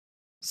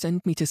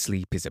Send Me to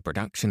Sleep is a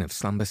production of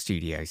Slumber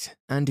Studios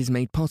and is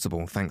made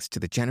possible thanks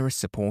to the generous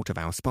support of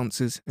our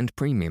sponsors and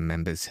premium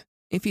members.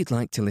 If you'd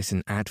like to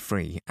listen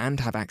ad-free and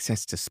have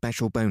access to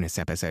special bonus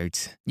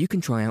episodes, you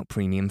can try out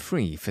Premium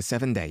free for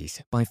 7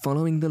 days by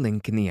following the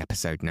link in the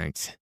episode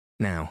notes.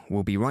 Now,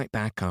 we'll be right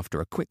back after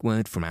a quick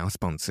word from our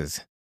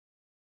sponsors.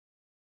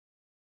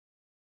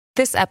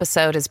 This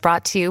episode is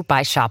brought to you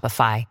by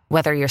Shopify.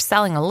 Whether you're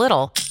selling a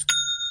little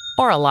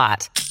or a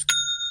lot,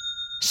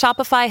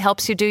 Shopify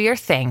helps you do your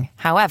thing,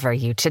 however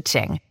you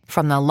cha-ching.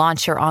 From the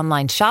launch your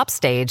online shop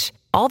stage,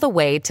 all the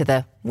way to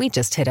the we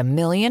just hit 1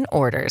 million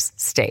orders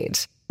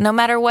stage. No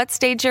matter what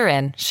stage you're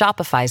in,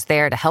 Shopify's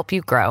there to help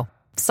you grow.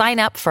 Sign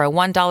up for a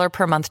 $1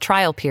 per month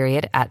trial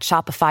period at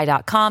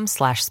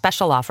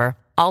shopify.com/special offer,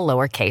 all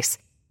lowercase.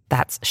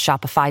 That's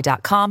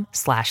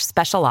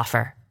shopify.com/special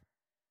offer.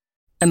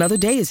 Another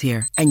day is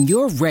here, and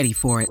you're ready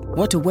for it.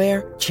 What to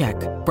wear? Check.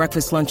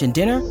 Breakfast, lunch, and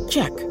dinner?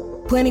 Check.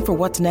 Planning for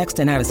what's next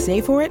and how to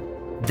save for it?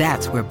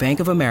 That's where Bank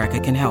of America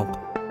can help.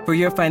 For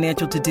your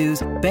financial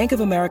to-dos, Bank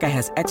of America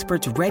has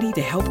experts ready to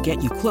help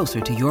get you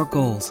closer to your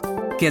goals.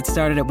 Get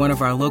started at one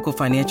of our local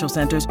financial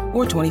centers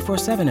or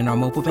 24/7 in our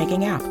mobile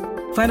banking app.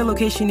 Find a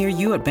location near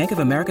you at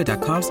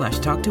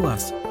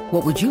bankofamerica.com/talktous.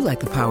 What would you like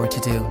the power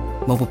to do?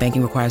 Mobile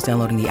banking requires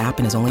downloading the app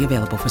and is only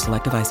available for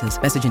select devices.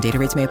 Message and data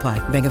rates may apply.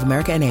 Bank of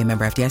America N.A.,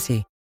 member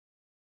FDIC.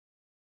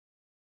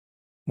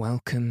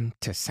 Welcome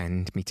to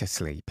Send Me to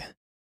Sleep,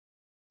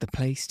 the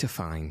place to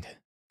find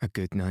a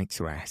good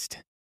night's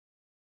rest.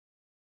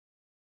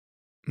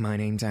 My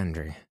name's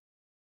Andrew.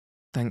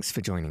 Thanks for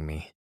joining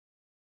me,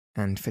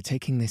 and for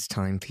taking this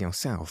time for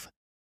yourself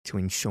to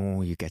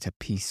ensure you get a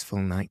peaceful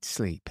night's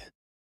sleep.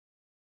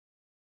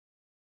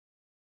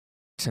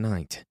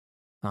 Tonight,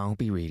 I'll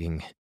be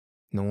reading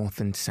North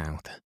and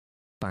South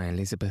by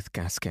Elizabeth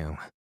Gaskell,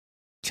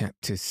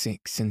 chapters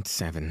 6 and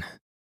 7.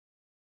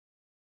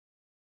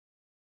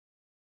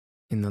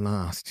 In the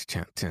last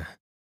chapter,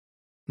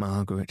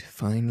 Margaret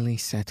finally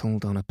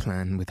settled on a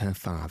plan with her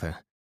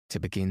father to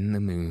begin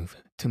the move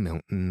to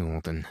Milton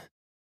Northern.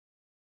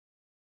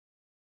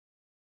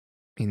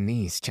 In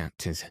these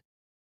chapters,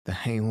 the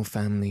Hale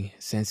family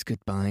says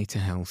goodbye to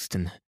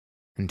Helston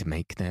and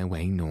make their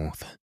way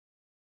north.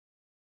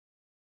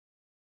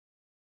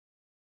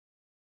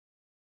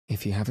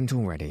 If you haven't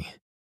already,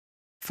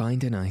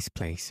 find a nice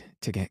place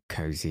to get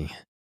cozy.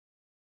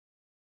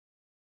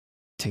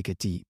 Take a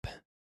deep,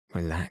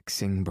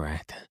 relaxing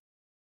breath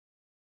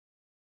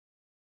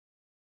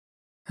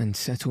and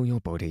settle your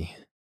body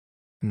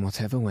in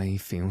whatever way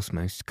feels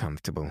most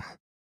comfortable.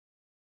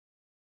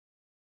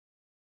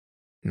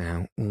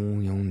 Now all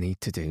you'll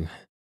need to do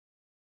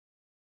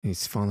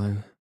is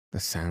follow the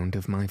sound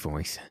of my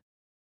voice.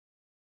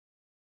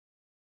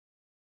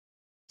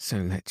 So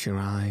let your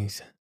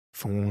eyes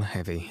fall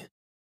heavy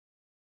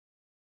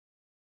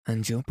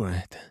and your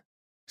breath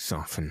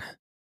soften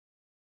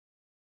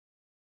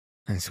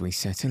as we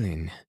settle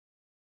in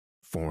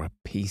for a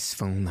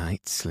peaceful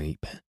night's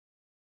sleep.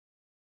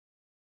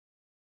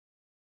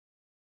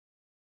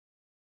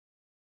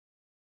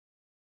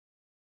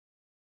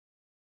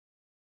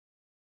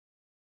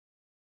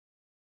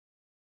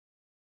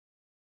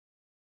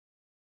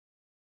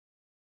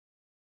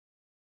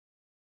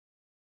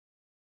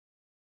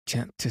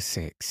 Chapter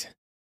 6.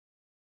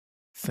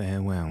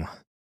 Farewell.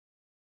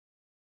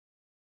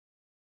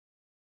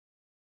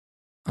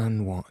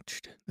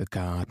 Unwatched the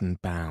garden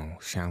bough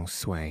shall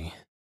sway,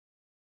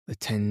 the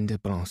tender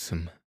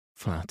blossom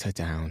flutter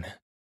down.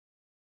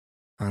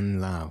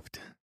 Unloved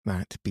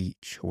that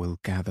beech will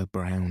gather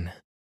brown,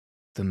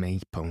 the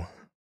maple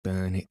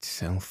burn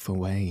itself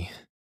away.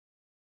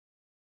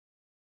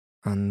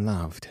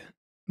 Unloved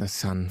the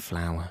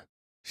sunflower,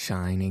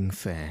 shining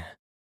fair,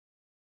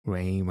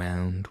 ray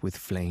round with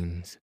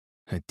flames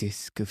her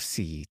disk of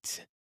seeds,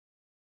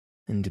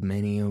 and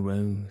many a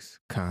rose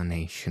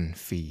carnation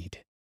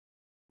feed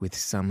with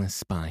summer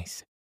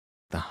spice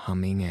the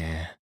humming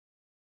air,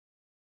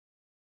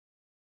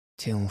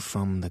 till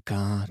from the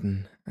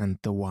garden and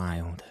the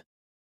wild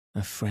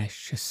a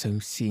fresh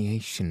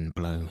association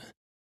blow,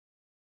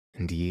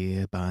 and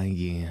year by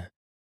year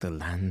the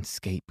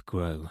landscape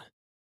grow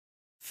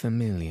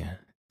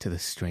familiar to the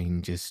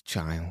stranger's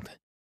child,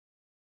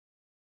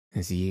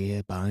 as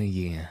year by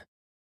year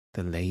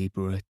the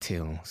labourer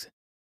tills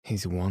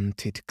his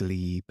wonted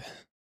glebe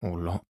or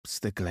lops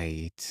the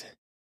glades,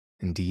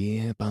 and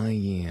year by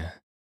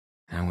year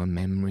our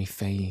memory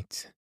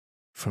fades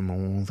from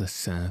all the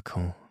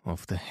circle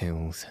of the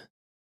hills.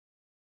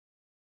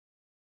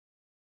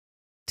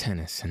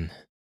 Tennyson.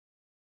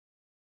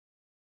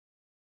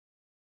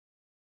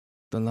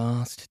 The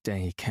last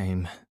day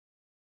came.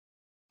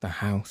 The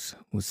house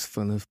was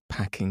full of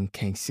packing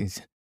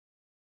cases,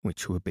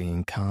 which were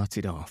being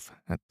carted off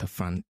at the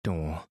front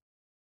door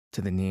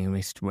to the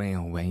nearest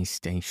railway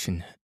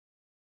station.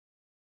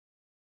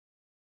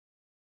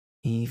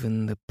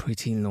 Even the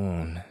pretty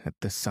lawn at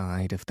the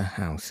side of the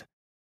house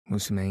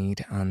was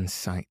made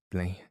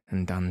unsightly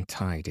and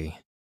untidy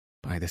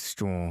by the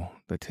straw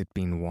that had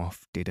been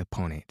wafted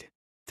upon it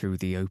through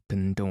the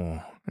open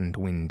door and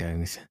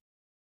windows.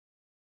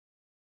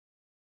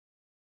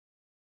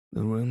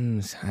 The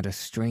rooms had a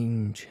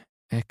strange,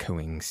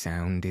 echoing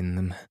sound in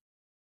them,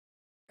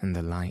 and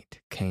the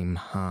light came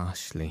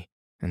harshly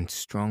and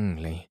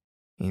strongly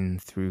in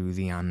through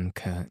the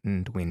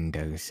uncurtained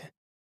windows,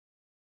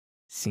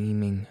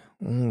 seeming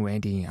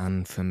already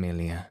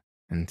unfamiliar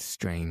and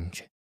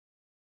strange.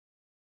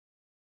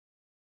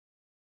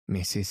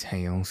 Mrs.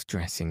 Hale's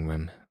dressing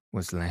room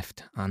was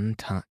left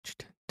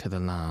untouched to the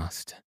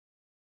last,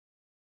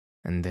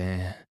 and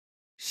there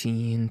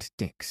she and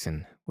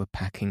Dixon were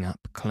packing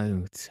up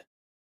clothes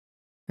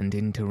and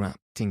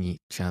interrupting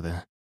each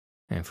other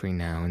every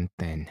now and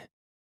then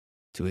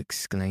to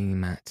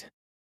exclaim at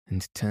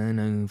and turn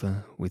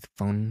over with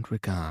fond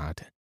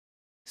regard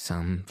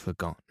some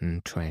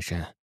forgotten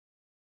treasure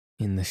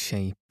in the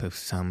shape of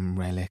some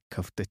relic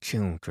of the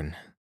children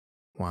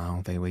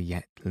while they were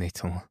yet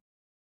little.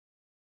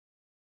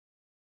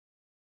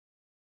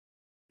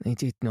 They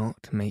did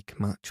not make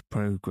much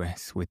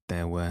progress with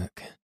their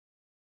work.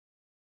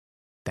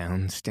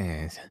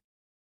 Downstairs,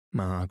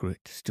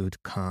 Margaret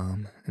stood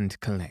calm and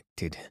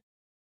collected,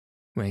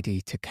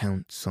 ready to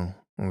counsel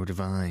or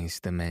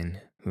advise the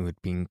men who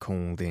had been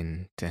called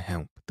in to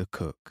help the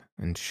cook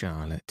and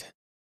Charlotte.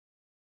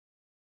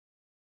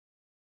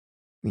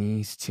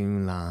 These two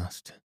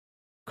last,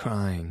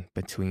 crying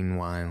between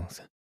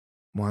whiles,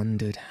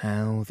 wondered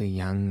how the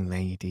young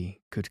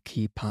lady could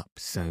keep up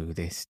so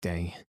this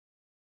day,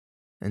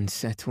 and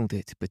settled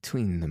it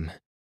between them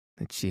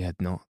that she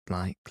had not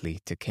likely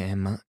to care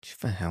much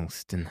for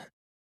Helston,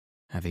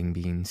 having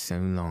been so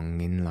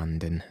long in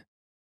London.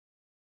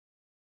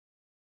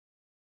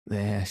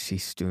 There she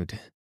stood,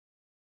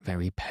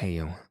 very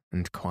pale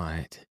and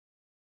quiet,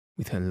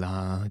 with her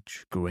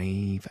large,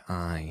 grave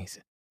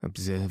eyes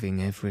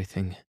observing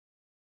everything,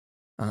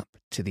 up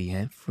to the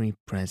every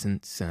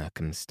present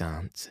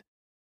circumstance,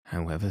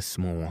 however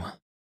small.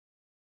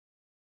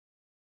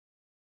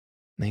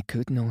 They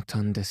could not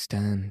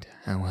understand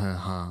how her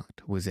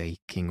heart was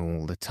aching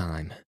all the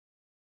time,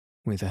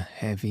 with a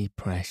heavy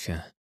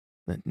pressure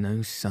that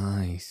no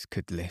sighs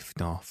could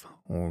lift off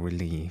or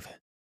relieve,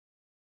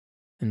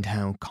 and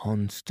how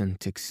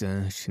constant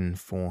exertion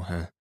for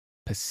her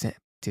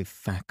perceptive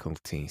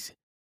faculties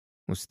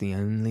was the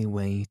only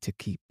way to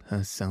keep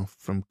herself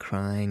from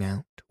crying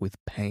out with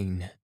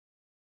pain.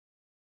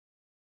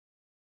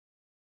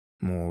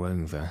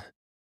 Moreover,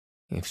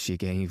 if she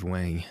gave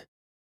way,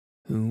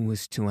 who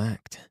was to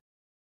act?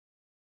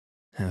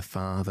 Her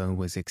father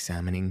was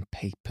examining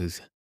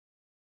papers,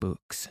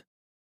 books,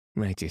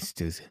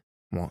 registers,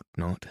 what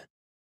not,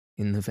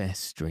 in the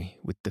vestry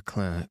with the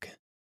clerk,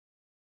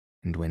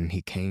 and when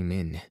he came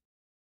in,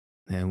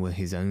 there were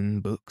his own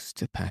books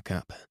to pack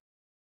up,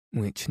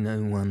 which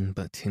no one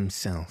but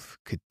himself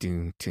could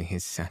do to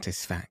his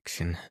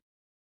satisfaction.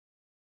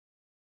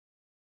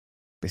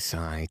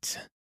 Besides,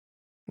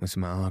 was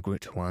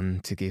Margaret one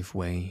to give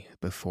way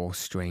before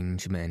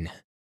strange men,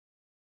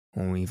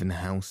 or even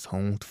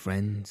household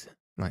friends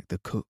like the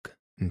cook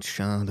and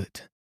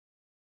Charlotte?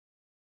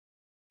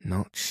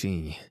 Not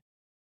she.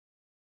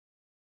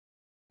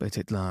 But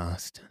at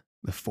last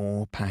the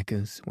four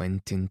packers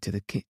went into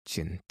the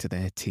kitchen to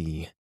their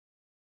tea,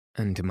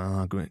 and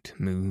Margaret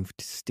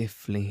moved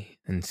stiffly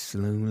and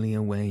slowly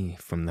away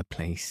from the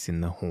place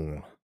in the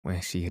hall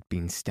where she had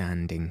been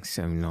standing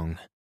so long,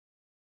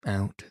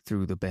 out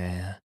through the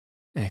bare,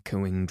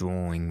 echoing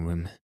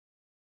drawing-room,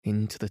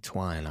 into the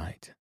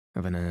twilight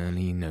of an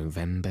early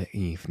November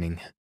evening.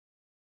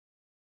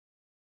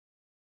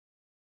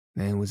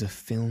 There was a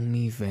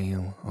filmy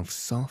veil of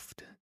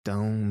soft,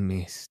 dull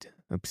mist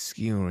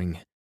obscuring,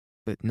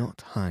 but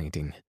not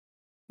hiding,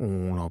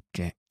 all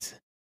objects,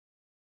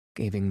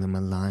 giving them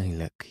a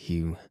lilac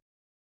hue,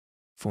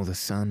 for the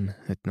sun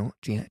had not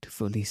yet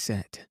fully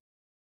set.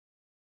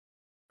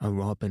 A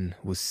robin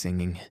was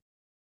singing,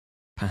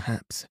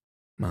 perhaps,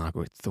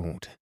 Margaret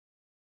thought,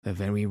 the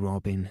very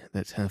robin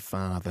that her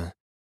father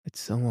had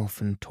so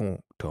often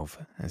talked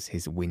of as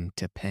his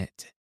winter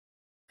pet,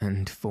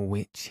 and for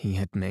which he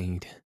had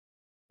made,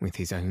 with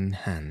his own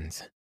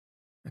hands,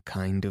 a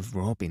kind of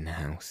robin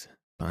house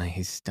by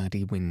his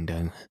study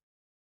window.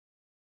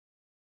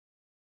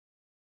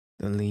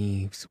 The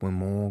leaves were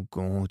more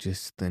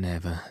gorgeous than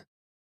ever.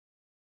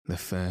 The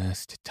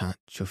first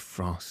touch of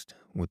frost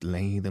would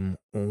lay them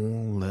all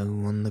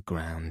low on the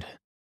ground.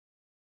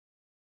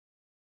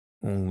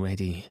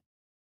 Already,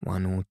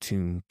 one or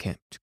two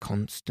kept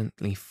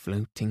constantly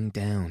floating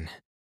down,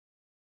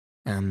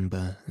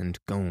 amber and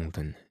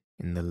golden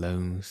in the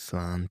low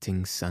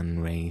slanting sun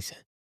rays.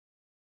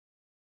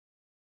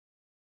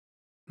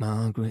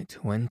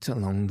 Margaret went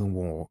along the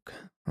walk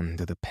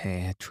under the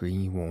pear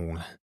tree wall.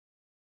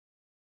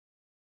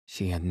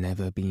 She had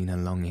never been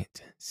along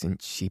it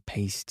since she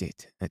paced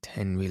it at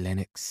Henry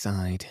Lennox's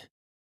side.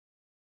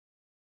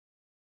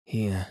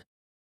 Here,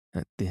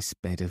 at this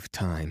bed of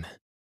time,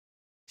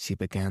 she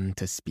began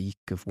to speak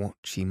of what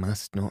she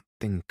must not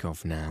think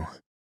of now.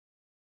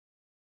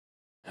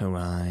 Her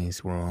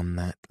eyes were on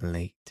that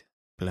late,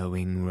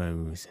 glowing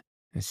rose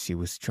as she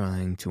was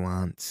trying to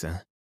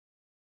answer,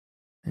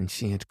 and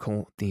she had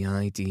caught the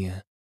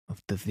idea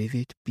of the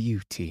vivid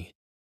beauty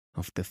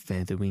of the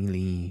feathery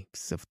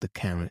leaves of the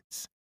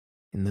carrots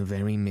in the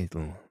very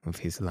middle of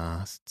his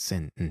last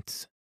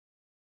sentence.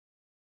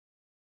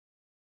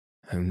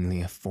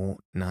 Only a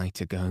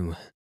fortnight ago,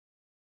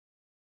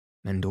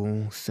 and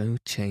all so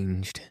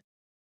changed.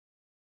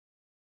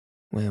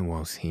 Where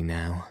was he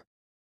now?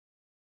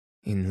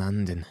 In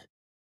London,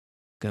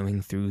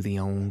 going through the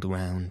old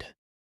round,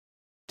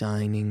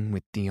 dining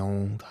with the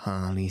old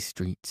Harley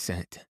Street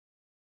set,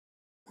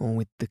 or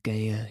with the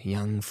gayer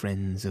young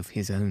friends of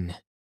his own.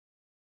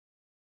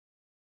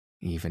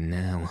 Even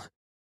now,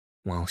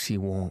 while she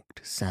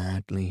walked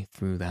sadly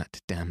through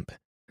that damp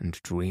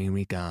and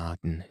dreary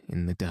garden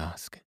in the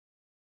dusk,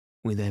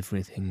 with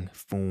everything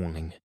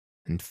falling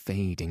and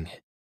fading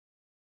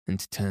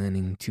and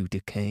turning to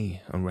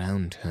decay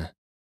around her,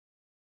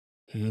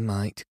 he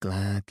might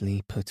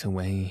gladly put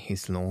away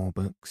his law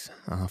books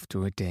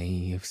after a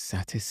day of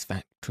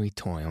satisfactory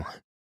toil,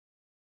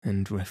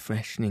 and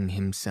refreshing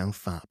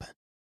himself up,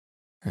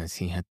 as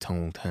he had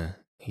told her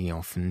he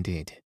often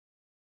did,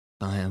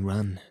 by a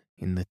run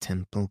in the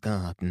Temple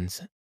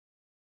Gardens,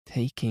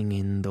 taking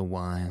in the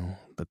while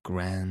the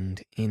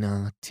grand,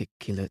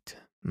 inarticulate,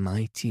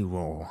 mighty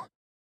roar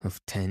of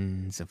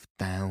tens of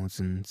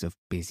thousands of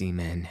busy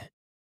men,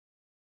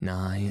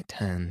 nigh at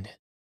hand,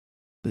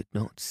 but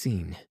not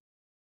seen,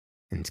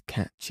 and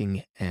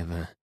catching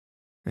ever,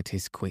 at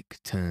his quick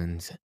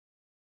turns,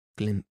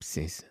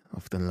 glimpses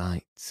of the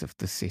lights of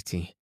the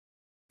city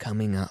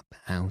coming up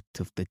out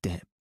of the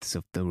depths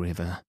of the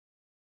river.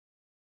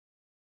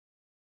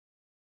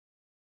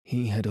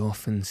 He had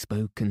often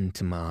spoken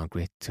to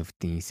Margaret of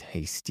these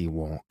hasty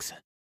walks,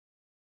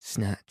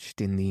 snatched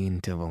in the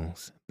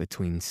intervals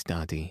between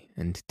study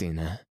and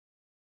dinner.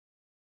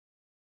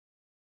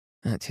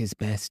 At his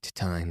best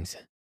times,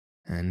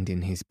 and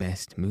in his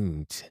best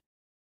moods,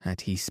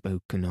 had he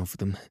spoken of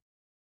them,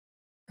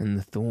 and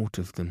the thought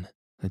of them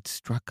had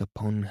struck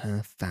upon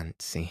her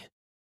fancy.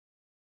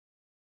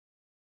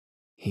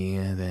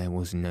 Here there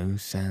was no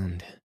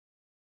sound.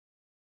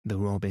 The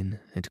robin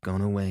had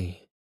gone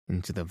away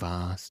into the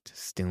vast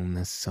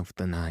stillness of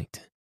the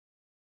night.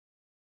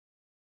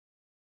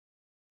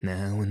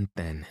 Now and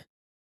then,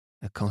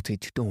 a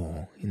cottage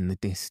door in the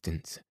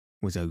distance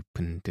was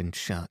opened and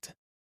shut,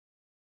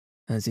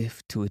 as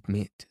if to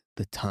admit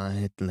the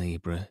tired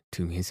labourer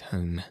to his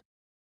home.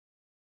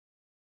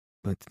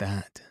 But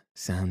that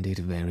sounded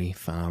very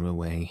far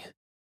away.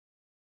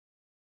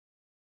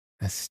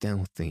 A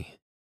stealthy,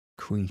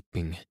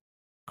 creeping,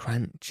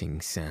 crunching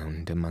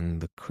sound among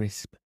the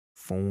crisp,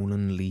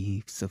 fallen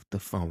leaves of the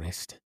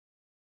forest,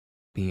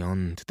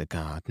 beyond the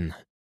garden,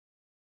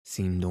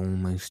 seemed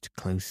almost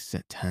close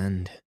at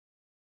hand.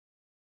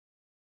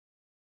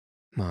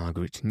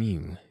 Margaret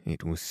knew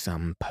it was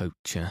some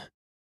poacher,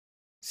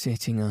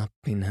 sitting up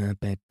in her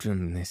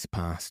bedroom this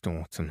past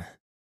autumn,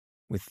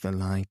 with the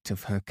light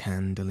of her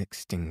candle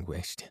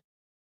extinguished,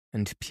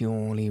 and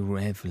purely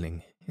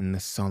revelling in the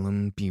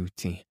solemn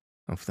beauty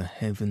of the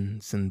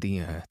heavens and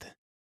the earth.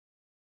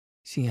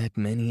 She had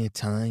many a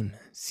time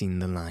seen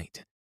the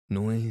light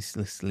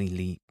noiselessly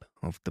leap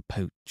of the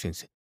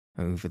poachers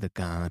over the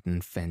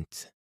garden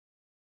fence,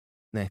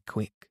 their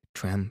quick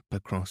tramp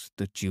across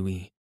the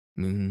dewy,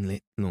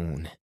 moonlit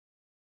lawn,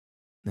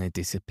 their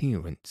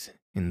disappearance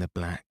in the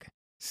black,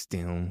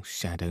 still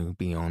shadow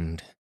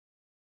beyond.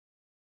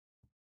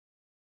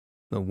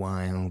 The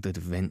wild,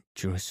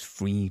 adventurous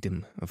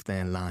freedom of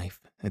their life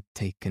had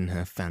taken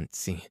her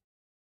fancy.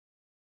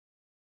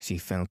 She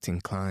felt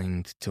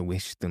inclined to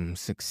wish them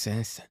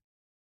success.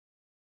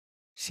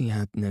 She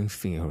had no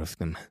fear of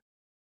them.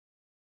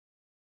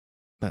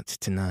 But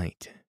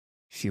tonight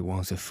she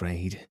was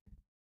afraid.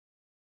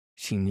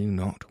 She knew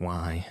not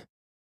why.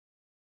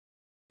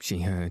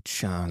 She heard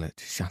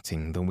Charlotte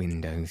shutting the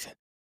windows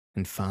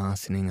and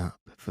fastening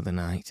up for the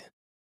night,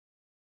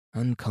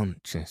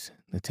 unconscious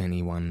that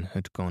anyone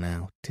had gone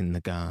out in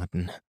the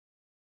garden.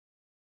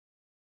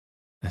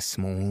 A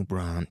small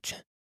branch,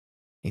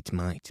 it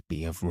might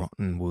be of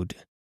rotten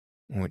wood,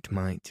 or it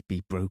might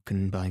be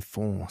broken by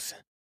force,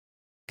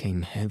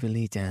 came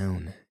heavily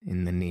down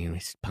in the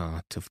nearest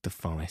part of the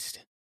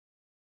forest.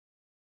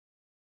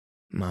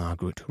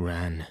 Margaret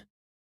ran,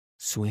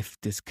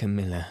 swift as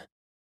Camilla,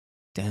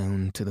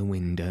 down to the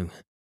window,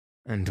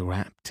 and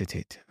rapped at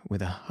it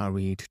with a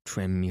hurried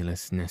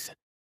tremulousness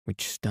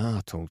which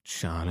startled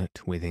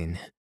Charlotte within.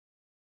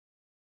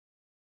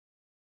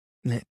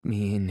 "Let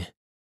me in,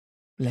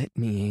 let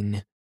me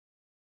in.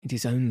 It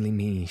is only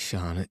me,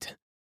 Charlotte."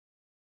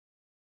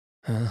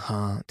 Her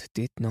heart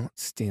did not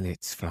still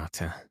its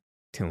flutter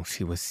till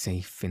she was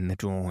safe in the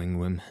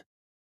drawing-room,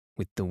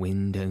 with the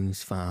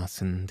windows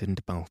fastened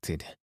and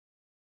bolted,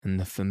 and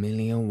the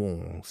familiar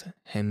walls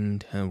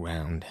hemmed her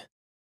round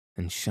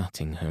and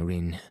shutting her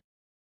in.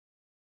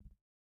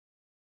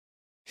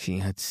 She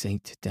had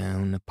sate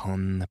down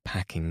upon the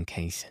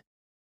packing-case,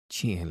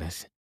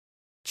 cheerless,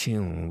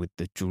 chill with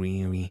the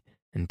dreary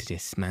and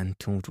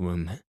dismantled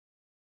room.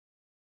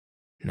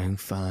 No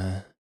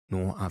fire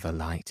nor other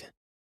light,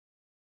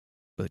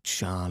 but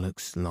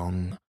Charlotte's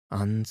long,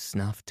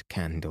 unsnuffed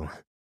candle.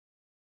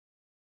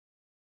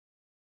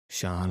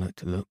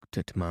 Charlotte looked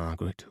at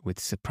Margaret with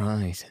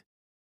surprise,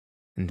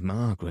 and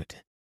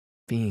Margaret,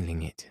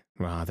 feeling it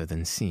rather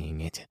than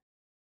seeing it,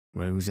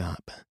 rose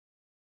up.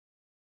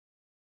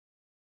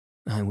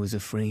 "I was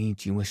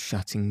afraid you were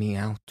shutting me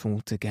out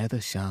altogether,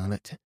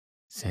 Charlotte,"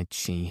 said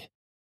she,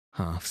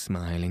 half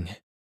smiling.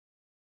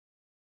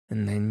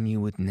 "And then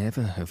you would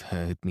never have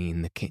heard me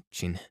in the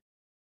kitchen,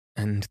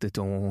 and the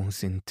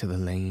doors into the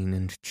lane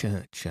and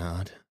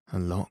churchyard are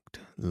locked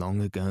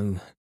long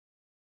ago."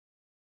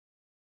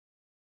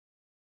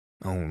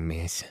 "Oh,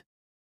 miss,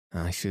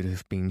 I should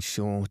have been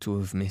sure to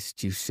have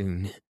missed you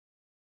soon.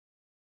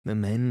 The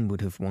men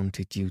would have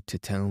wanted you to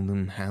tell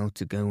them how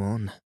to go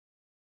on.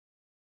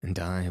 And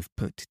I have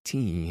put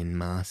tea in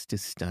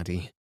Master's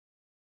study,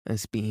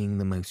 as being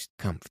the most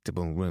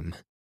comfortable room,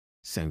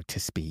 so to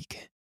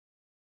speak."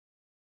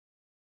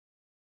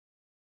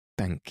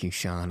 "Thank you,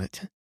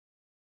 Charlotte.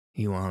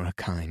 You are a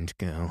kind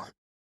girl.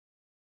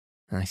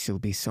 I shall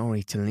be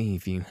sorry to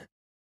leave you.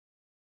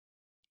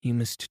 You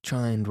must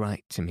try and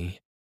write to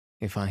me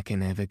if I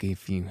can ever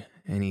give you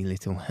any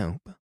little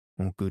help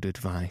or good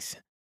advice.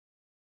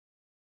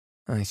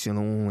 I shall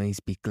always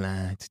be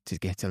glad to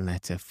get a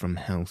letter from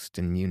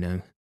Helston, you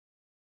know.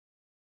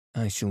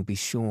 I shall be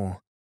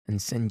sure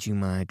and send you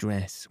my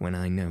address when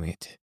I know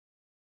it."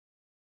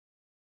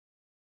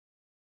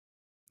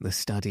 The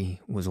study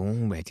was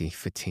all ready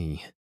for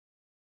tea.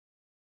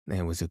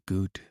 There was a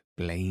good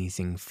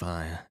blazing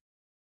fire,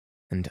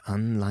 and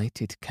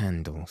unlighted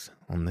candles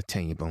on the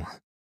table.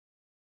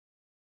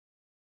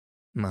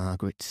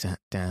 Margaret sat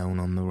down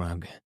on the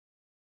rug,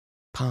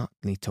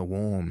 partly to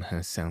warm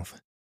herself,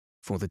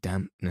 for the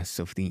dampness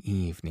of the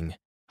evening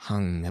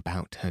hung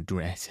about her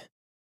dress,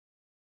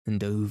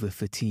 and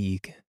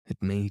over-fatigue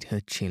had made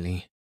her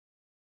chilly.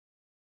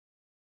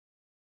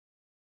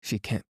 She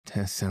kept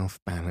herself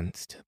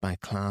balanced by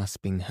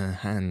clasping her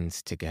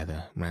hands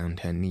together round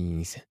her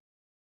knees.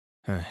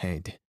 Her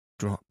head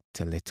dropped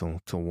a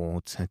little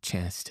towards her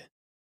chest.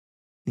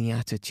 The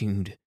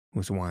attitude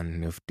was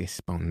one of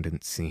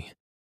despondency,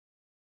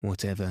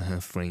 whatever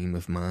her frame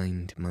of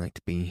mind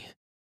might be.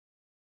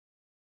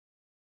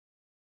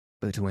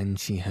 But when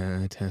she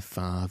heard her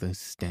father's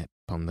step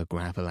on the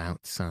gravel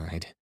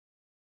outside,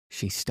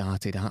 she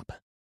started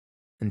up,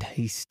 and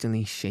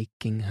hastily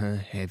shaking her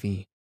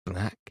heavy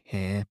black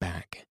hair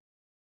back,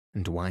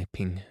 and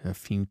wiping a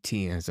few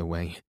tears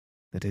away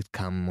that had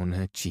come on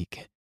her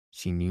cheek,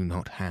 she knew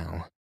not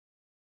how,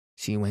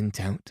 she went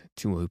out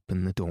to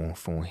open the door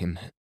for him.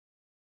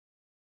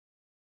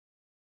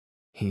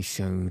 He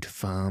showed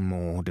far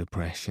more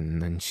depression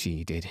than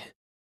she did.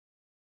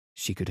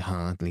 She could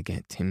hardly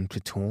get him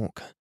to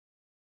talk,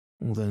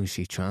 although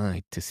she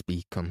tried to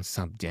speak on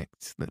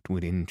subjects that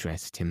would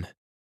interest him,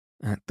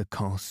 at the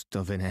cost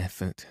of an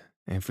effort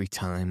every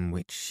time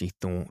which she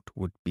thought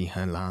would be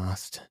her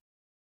last.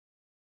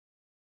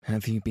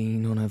 "Have you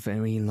been on a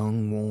very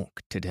long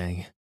walk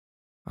today?"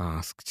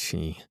 asked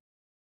she,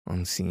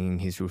 on seeing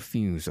his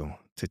refusal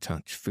to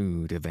touch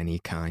food of any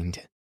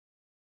kind.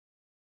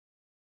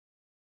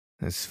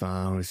 "As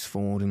far as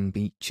Fordham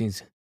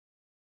Beeches.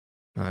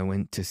 I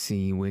went to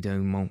see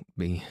Widow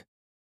Maltby.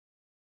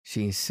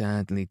 She is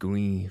sadly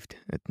grieved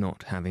at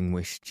not having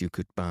wished you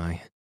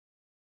goodbye.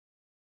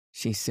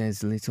 She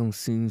says little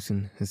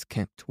Susan has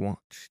kept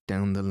watch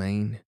down the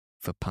lane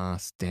for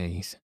past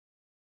days.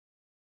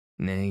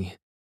 Nay,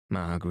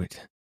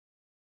 Margaret,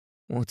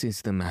 what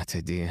is the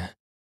matter, dear?"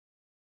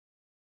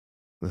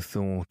 The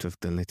thought of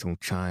the little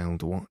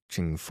child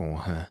watching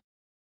for her,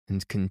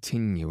 and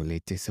continually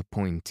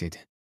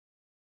disappointed,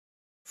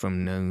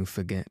 from no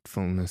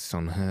forgetfulness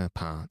on her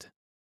part,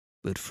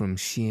 but from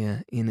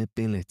sheer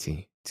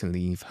inability to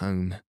leave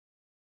home,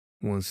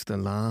 was the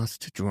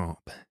last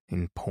drop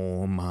in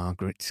poor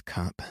Margaret's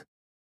cup,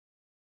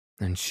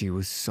 and she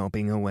was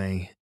sobbing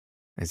away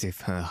as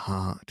if her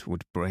heart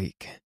would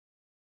break.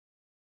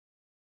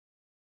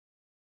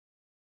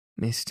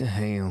 Mr.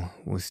 Hale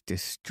was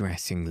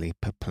distressingly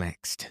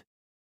perplexed.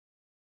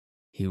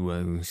 He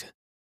rose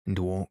and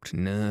walked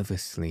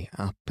nervously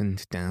up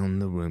and down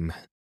the room.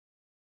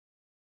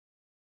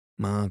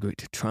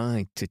 Margaret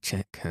tried to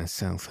check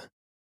herself,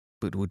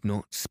 but would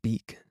not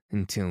speak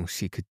until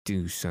she could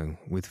do so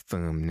with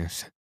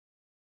firmness.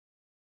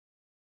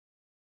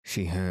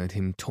 She heard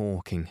him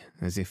talking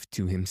as if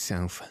to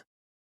himself.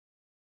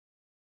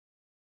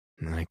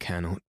 "I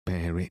cannot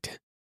bear it.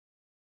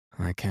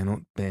 I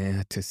cannot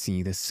bear to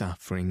see the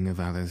suffering of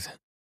others.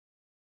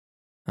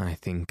 I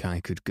think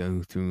I could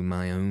go through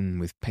my own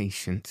with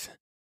patience.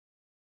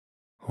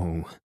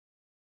 Oh,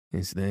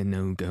 is there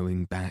no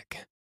going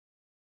back?"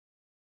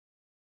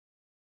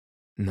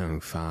 "No,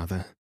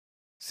 father,"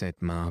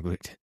 said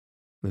Margaret,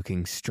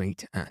 looking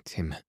straight at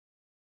him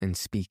and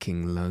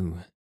speaking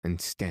low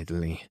and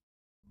steadily.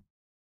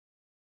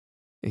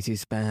 "It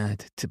is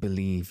bad to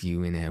believe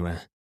you in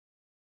error.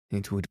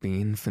 It would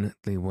be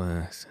infinitely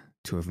worse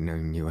to have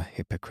known you a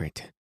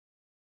hypocrite."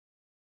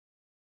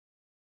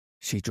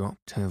 She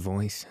dropped her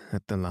voice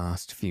at the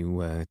last few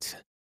words,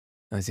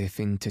 as if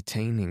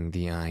entertaining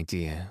the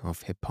idea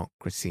of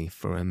hypocrisy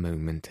for a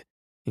moment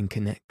in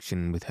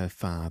connection with her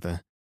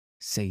father,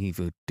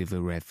 savoured of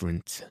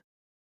irreverence.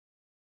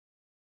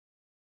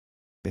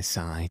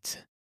 Besides,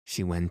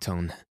 she went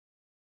on,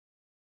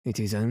 it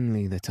is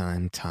only that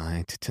I'm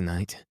tired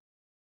tonight.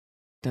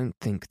 Don't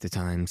think that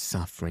I'm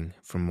suffering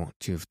from what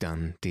you've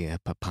done, dear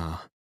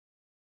papa.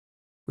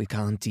 We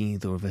can't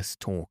either of us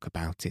talk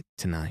about it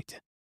tonight,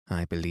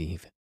 I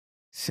believe,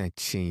 said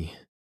she,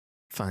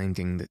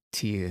 finding that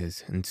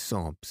tears and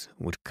sobs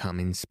would come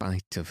in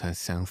spite of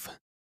herself.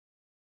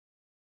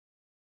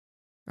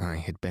 I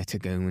had better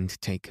go and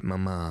take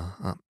Mamma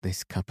up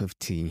this cup of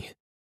tea.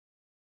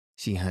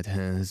 She had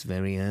hers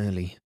very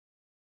early,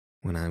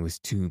 when I was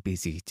too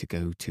busy to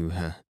go to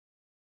her,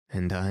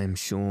 and I am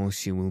sure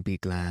she will be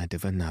glad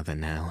of another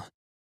now.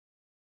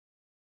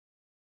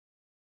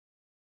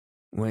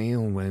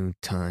 Railroad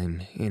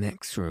time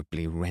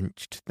inexorably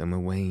wrenched them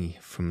away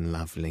from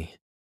lovely,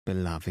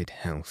 beloved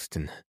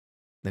Helston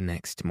the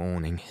next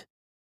morning.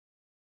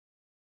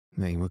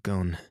 They were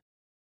gone.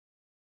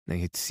 They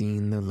had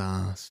seen the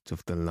last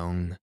of the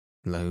long,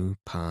 low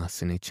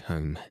parsonage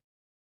home,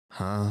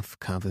 half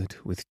covered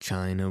with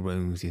China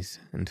roses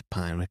and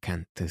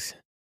pyracanthus,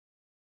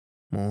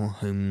 more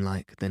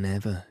home-like than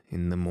ever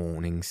in the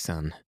morning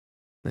sun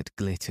that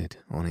glittered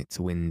on its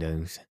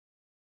windows,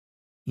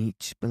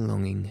 each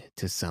belonging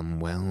to some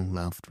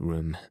well-loved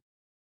room.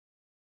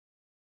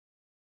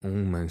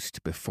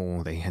 Almost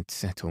before they had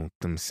settled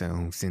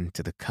themselves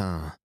into the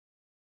car,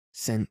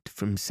 sent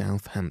from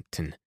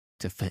Southampton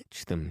to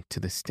fetch them to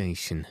the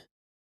station,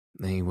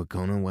 they were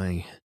gone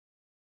away,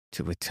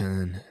 to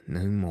return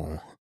no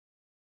more.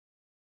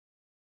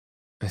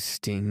 A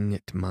sting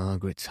at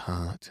Margaret's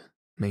heart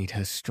made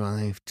her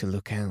strive to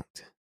look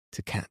out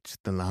to catch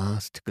the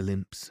last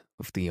glimpse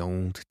of the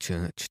old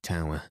church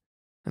tower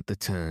at the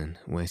turn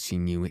where she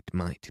knew it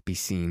might be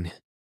seen,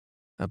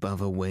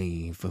 above a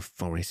wave of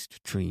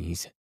forest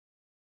trees.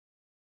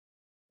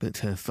 But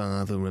her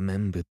father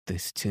remembered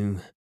this too,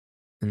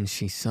 and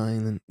she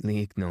silently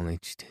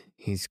acknowledged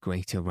his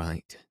greater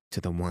right to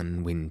the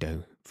one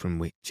window from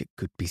which it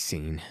could be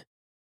seen.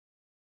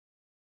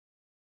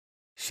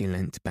 She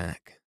leant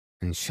back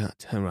and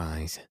shut her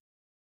eyes,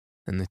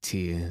 and the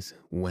tears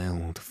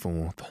welled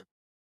forth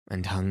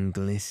and hung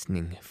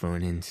glistening for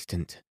an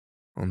instant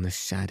on the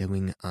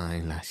shadowing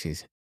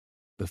eyelashes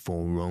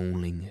before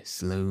rolling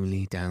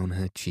slowly down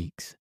her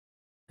cheeks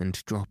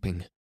and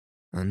dropping,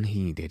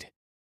 unheeded,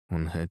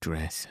 on her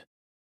dress.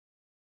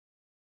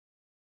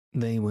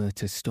 They were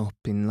to stop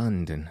in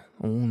London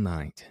all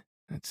night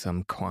at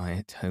some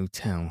quiet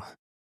hotel.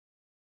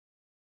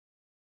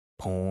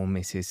 Poor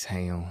Mrs.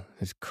 Hale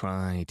had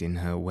cried in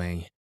her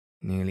way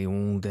nearly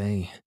all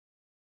day,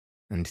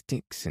 and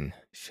Dixon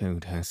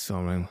showed her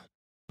sorrow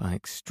by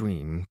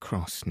extreme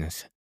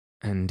crossness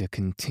and a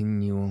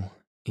continual,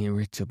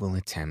 irritable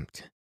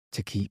attempt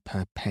to keep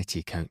her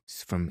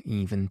petticoats from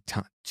even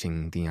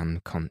touching the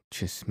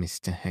unconscious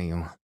Mr.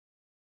 Hale,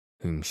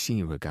 whom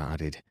she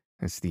regarded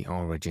as the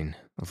origin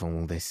of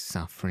all this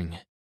suffering.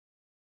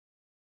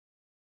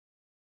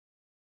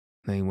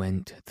 They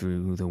went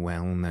through the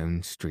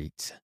well-known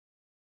streets,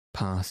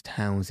 past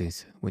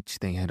houses which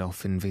they had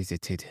often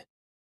visited,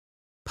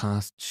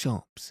 past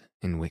shops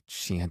in which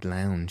she had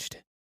lounged,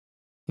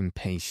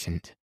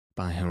 impatient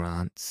by her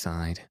aunt's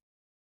side,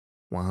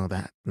 while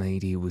that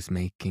lady was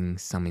making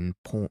some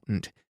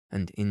important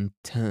and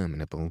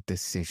interminable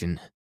decision.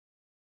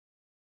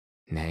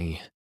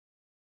 Nay,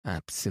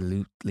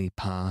 absolutely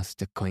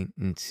past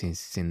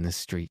acquaintances in the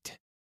street,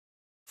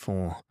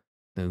 for,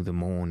 though the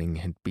morning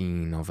had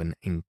been of an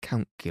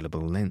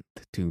incalculable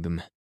length to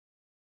them,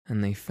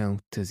 and they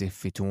felt as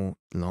if it ought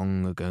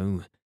long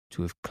ago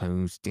to have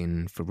closed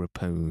in for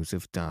repose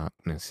of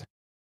darkness,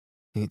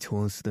 it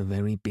was the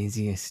very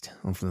busiest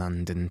of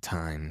London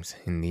times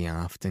in the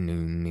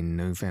afternoon in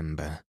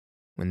November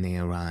when they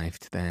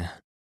arrived there.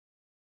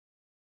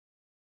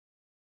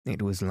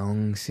 It was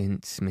long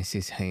since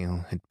Mrs.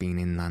 Hale had been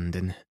in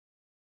London,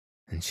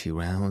 and she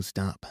roused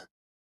up,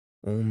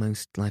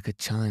 almost like a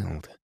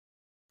child,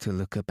 to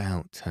look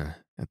about her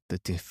at the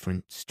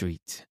different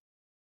streets,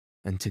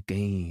 and to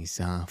gaze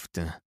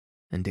after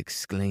and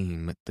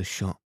exclaim at the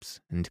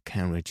shops and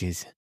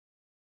carriages.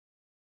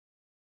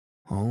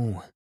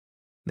 Oh,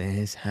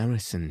 there's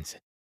Harrison's,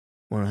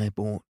 where I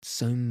bought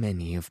so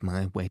many of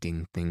my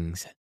wedding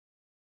things.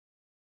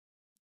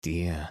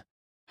 Dear,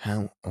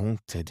 how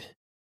altered!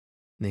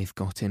 They've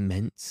got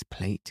immense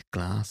plate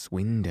glass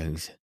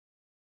windows,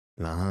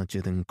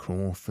 larger than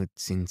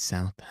Crawford's in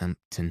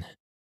Southampton.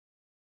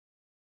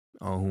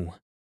 Oh,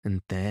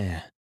 and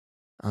there,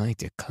 I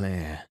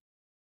declare.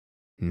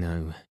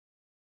 No,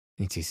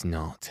 it is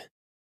not.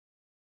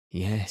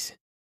 Yes,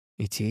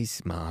 it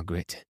is,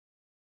 Margaret.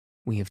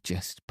 We have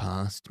just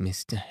passed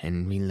Mr.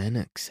 Henry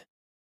Lennox.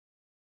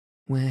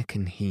 Where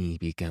can he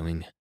be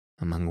going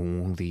among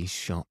all these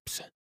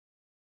shops?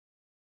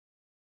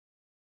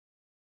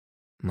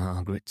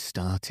 Margaret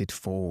started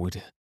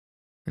forward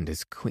and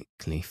as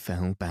quickly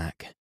fell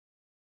back,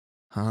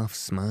 half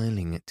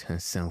smiling at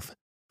herself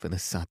for the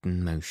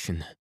sudden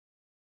motion.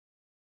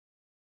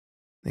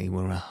 They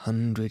were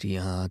 100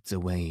 yards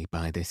away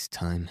by this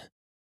time,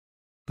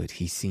 but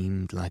he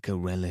seemed like a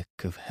relic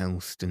of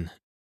Helston.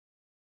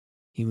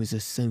 He was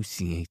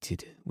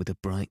associated with a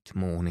bright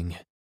morning,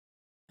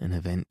 an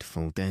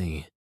eventful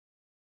day,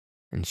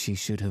 and she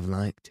should have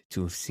liked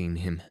to have seen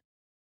him,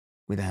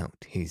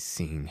 without his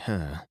seeing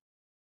her,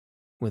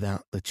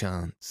 without the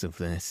chance of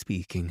their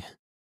speaking.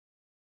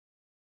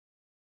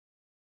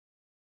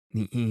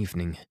 The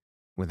evening,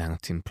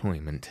 without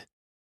employment,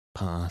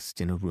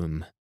 passed in a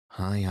room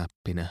high up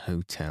in a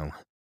hotel,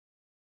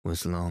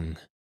 was long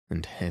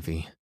and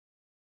heavy.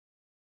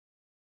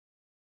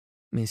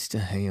 Mr.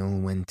 Hale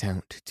went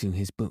out to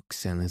his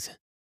bookseller's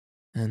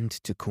and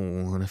to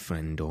call on a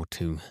friend or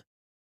two.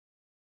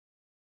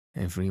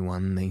 Every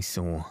one they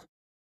saw,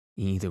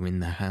 either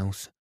in the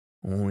house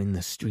or in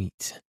the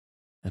streets,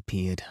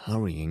 appeared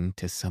hurrying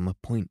to some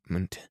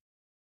appointment,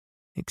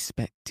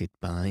 expected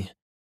by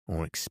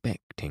or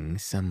expecting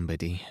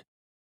somebody.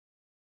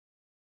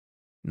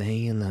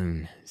 They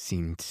alone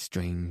seemed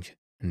strange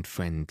and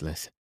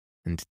friendless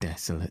and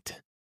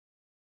desolate.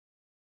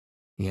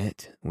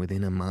 Yet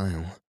within a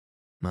mile,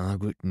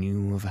 Margaret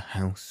knew of a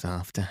house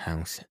after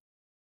house,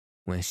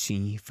 where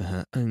she for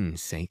her own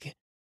sake,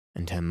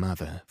 and her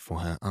mother for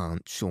her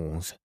Aunt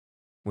Shaw's,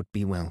 would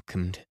be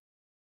welcomed,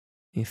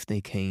 if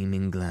they came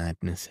in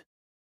gladness,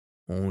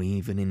 or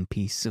even in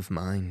peace of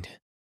mind.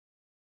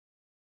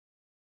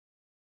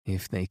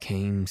 If they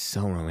came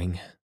sorrowing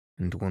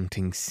and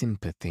wanting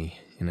sympathy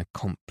in a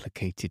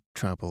complicated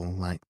trouble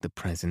like the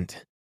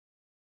present,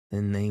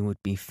 then they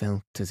would be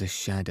felt as a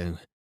shadow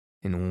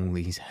in all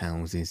these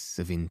houses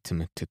of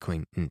intimate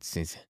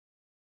acquaintances,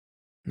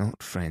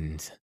 not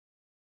friends.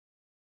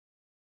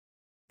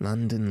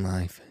 London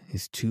life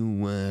is too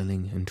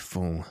whirling and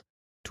full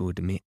to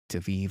admit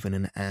of even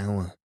an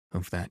hour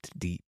of that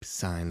deep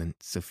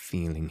silence of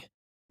feeling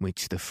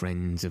which the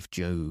friends of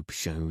Job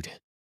showed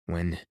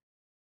when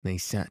they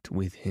sat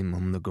with him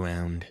on the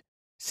ground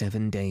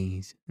 7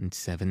 days and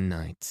 7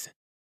 nights,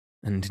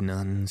 and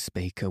none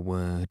spake a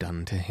word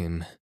unto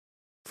him,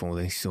 for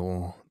they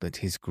saw that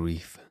his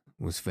grief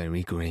was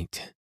very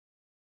great.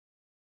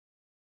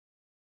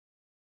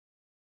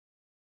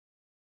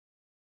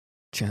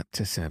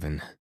 Chapter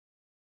 7.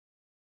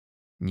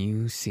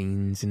 New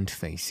Scenes and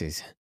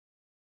Faces.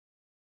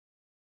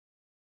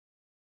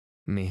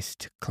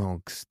 Mist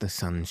clogs the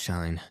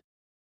sunshine.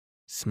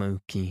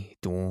 Smoky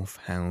dwarf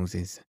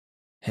houses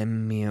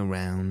hem me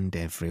around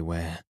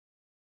everywhere.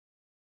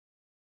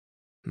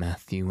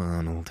 Matthew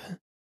Arnold.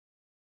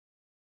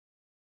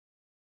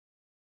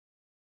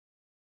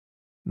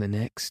 The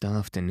next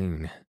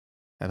afternoon,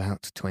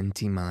 about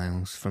 20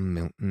 miles from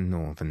Milton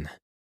Northern,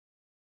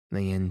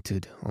 they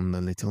entered on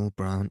the little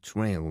branch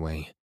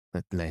railway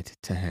that led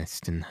to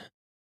Heston.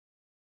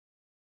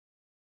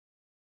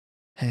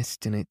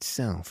 Heston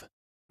itself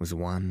was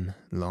one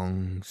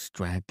long,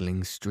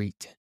 straggling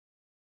street,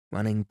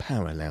 running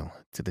parallel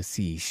to the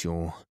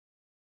seashore.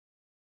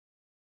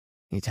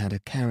 It had a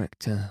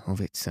character of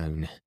its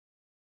own,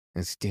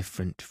 as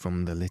different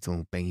from the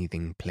little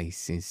bathing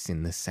places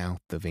in the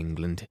south of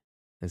England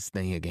as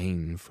they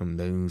again from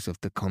those of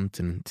the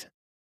continent.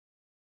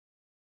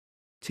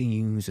 To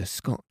use a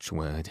Scotch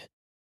word,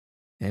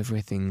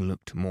 everything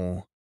looked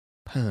more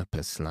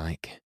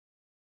purpose-like.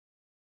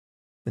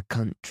 The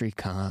country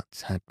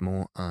carts had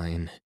more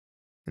iron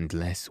and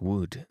less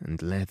wood and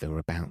leather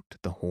about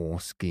the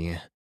horse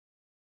gear.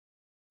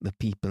 The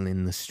people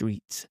in the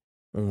streets,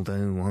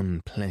 although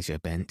on pleasure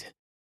bent,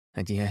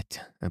 had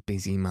yet a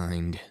busy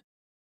mind.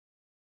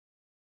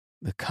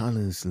 The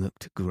colours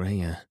looked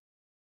greyer,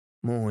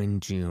 more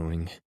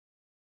enduring,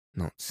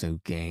 not so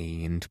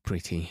gay and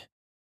pretty.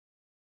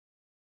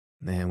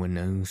 There were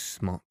no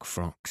smock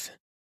frocks,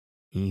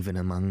 even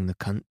among the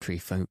country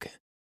folk.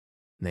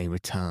 They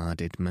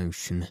retarded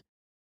motion,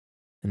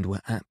 and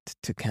were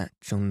apt to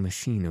catch on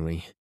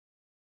machinery,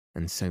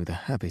 and so the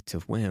habit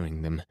of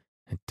wearing them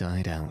had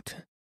died out.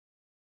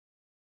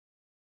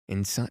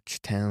 In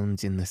such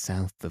towns in the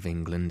south of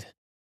England,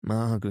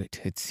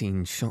 Margaret had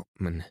seen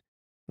shopmen,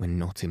 when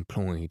not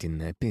employed in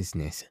their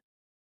business,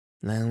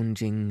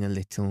 lounging a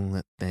little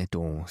at their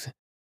doors,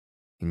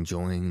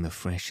 enjoying the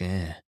fresh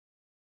air,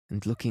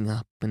 and looking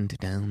up and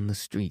down the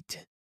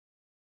street.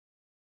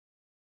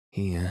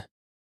 Here,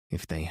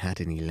 if they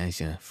had any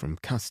leisure from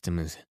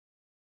customers,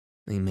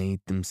 they made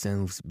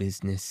themselves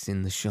business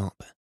in the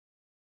shop,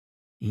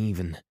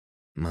 even,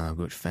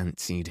 Margaret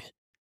fancied,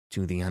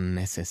 to the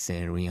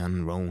unnecessary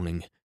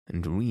unrolling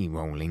and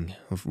re-rolling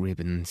of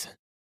ribbons.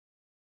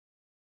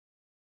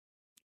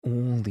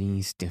 All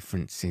these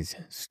differences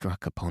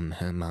struck upon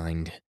her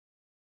mind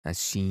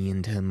as she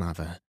and her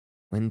mother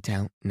went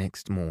out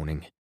next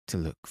morning to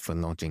look for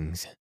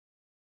lodgings.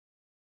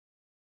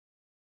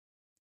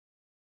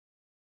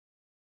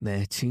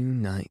 Their 2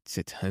 nights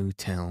at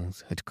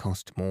hotels had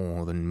cost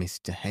more than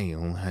Mr.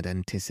 Hale had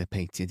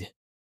anticipated,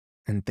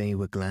 and they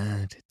were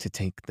glad to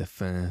take the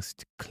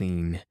first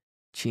clean,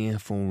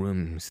 cheerful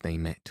rooms they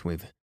met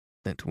with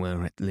that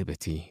were at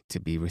liberty to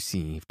be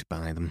received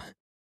by them.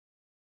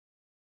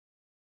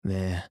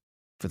 There,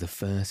 For the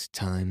first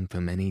time for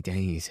many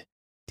days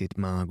did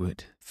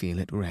Margaret feel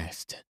at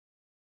rest.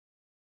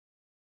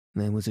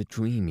 There was a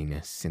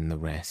dreaminess in the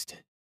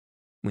rest,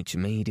 which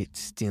made it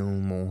still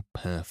more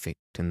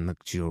perfect and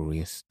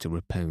luxurious to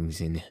repose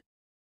in.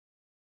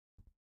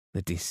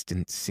 The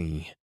distant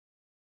sea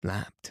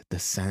lapped the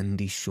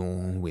sandy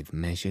shore with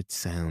measured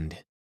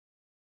sound.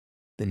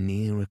 The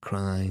nearer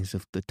cries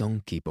of the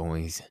donkey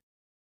boys,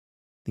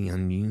 the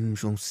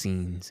unusual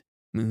scenes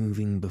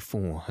moving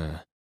before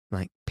her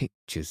like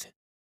pictures,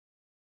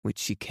 which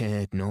she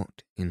cared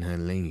not in her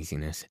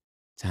laziness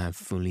to have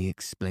fully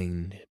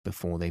explained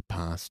before they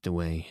passed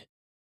away.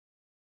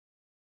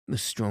 The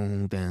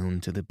stroll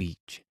down to the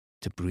beach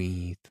to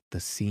breathe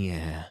the sea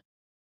air,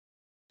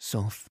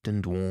 soft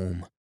and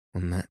warm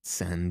on that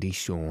sandy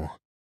shore,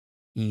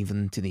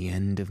 even to the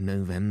end of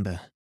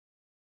November.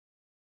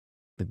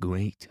 The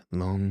great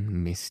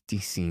long misty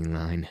sea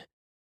line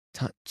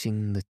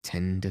touching the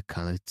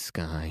tender-coloured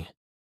sky.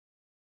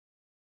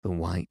 The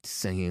white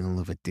sail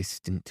of a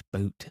distant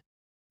boat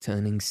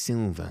turning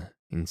silver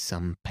in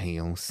some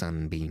pale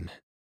sunbeam.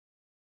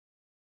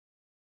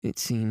 It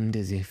seemed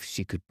as if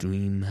she could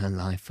dream her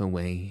life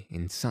away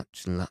in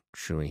such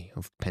luxury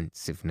of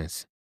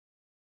pensiveness,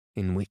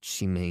 in which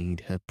she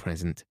made her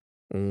present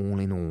all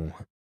in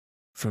all,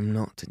 from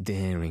not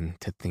daring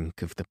to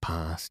think of the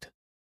past,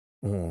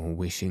 or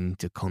wishing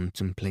to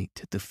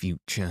contemplate the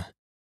future.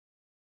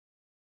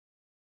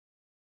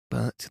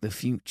 But the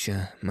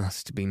future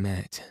must be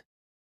met,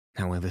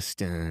 however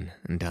stern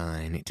and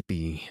iron it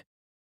be.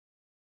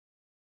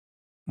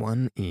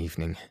 One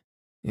evening,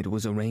 it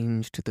was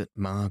arranged that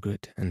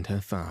Margaret and her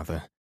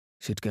father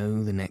should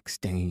go the next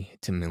day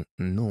to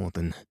Milton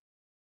Northern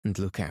and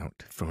look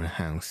out for a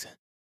house.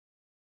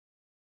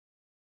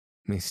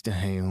 Mr.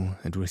 Hale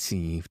had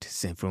received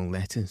several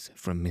letters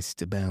from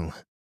Mr. Bell,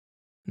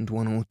 and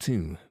one or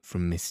two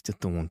from Mr.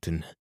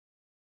 Thornton,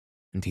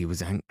 and he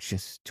was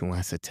anxious to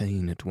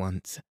ascertain at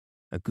once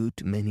a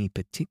good many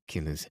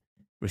particulars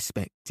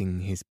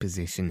respecting his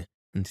position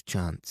and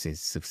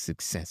chances of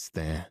success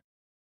there,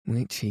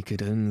 which he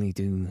could only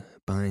do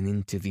by an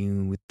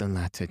interview with the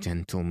latter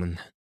gentleman.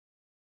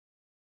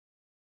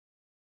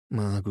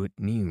 Margaret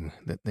knew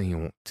that they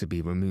ought to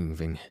be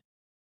removing,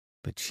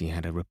 but she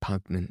had a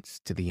repugnance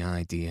to the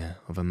idea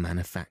of a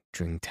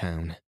manufacturing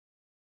town,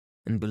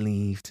 and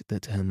believed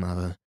that her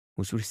mother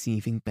was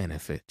receiving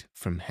benefit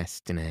from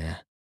Heston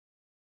air,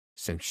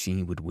 so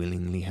she would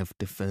willingly have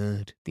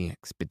deferred the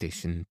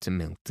expedition to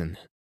Milton.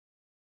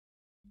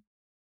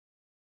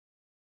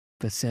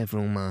 For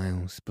several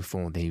miles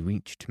before they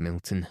reached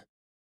Milton,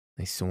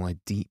 they saw a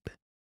deep,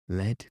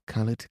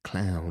 lead-coloured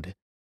cloud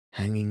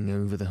hanging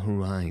over the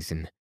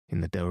horizon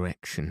in the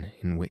direction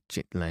in which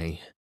it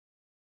lay.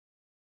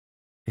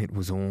 It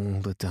was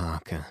all the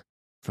darker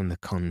from the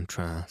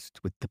contrast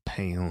with the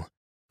pale,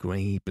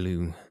 grey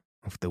blue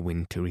of the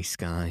wintry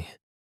sky,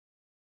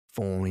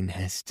 for in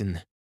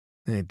Heston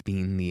there had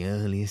been the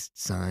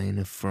earliest sign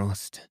of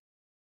frost.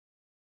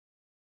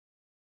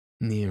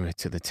 Nearer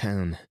to the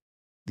town,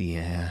 the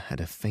air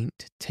had a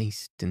faint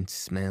taste and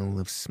smell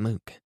of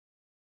smoke,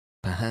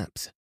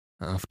 perhaps,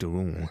 after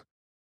all,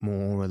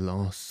 more a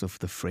loss of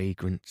the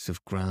fragrance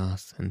of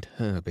grass and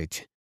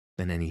herbage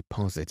than any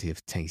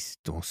positive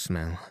taste or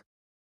smell.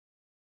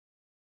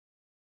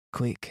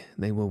 Quick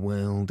they were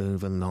whirled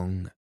over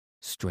long,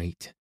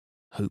 straight,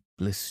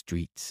 hopeless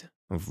streets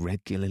of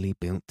regularly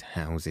built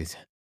houses,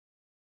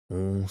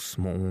 all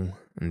small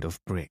and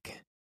of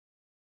brick.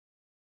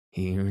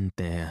 Here and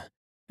there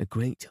a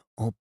great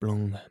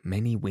oblong,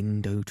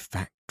 many-windowed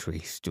factory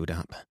stood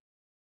up,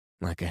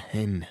 like a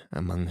hen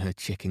among her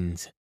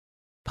chickens,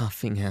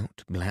 puffing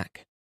out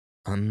black,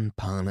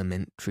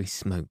 unparliamentary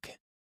smoke,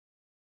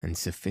 and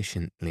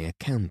sufficiently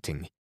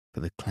accounting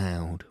for the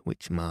cloud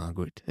which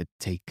Margaret had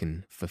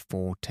taken for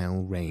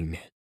foretell rain.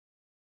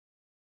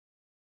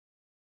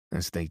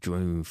 As they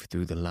drove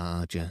through the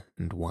larger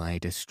and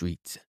wider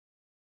streets,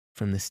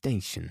 from the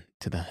station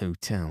to the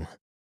hotel,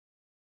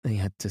 they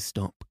had to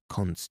stop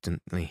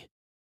constantly.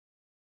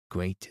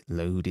 Great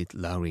loaded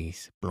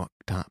lorries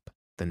blocked up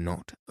the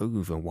not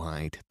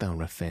over-wide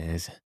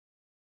thoroughfares.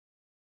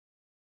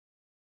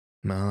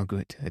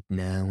 Margaret had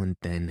now and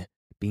then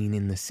been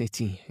in the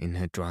city in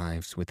her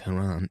drives with her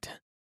aunt,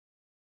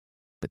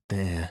 but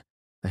there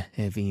the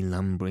heavy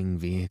lumbering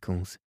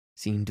vehicles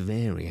seemed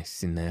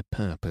various in their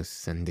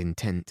purpose and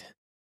intent.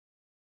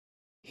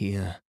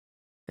 Here,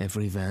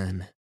 every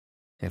van,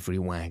 every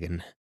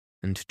wagon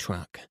and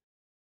truck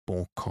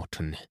bore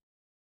cotton,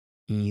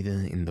 either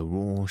in the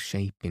raw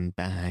shape in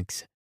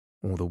bags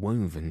or the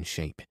woven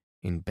shape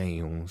in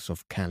bales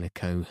of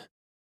calico.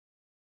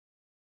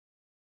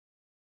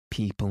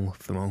 People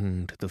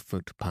thronged the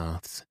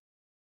footpaths,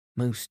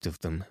 most of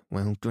them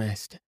well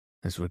dressed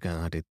as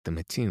regarded the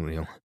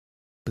material,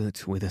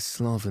 but with a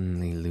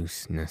slovenly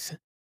looseness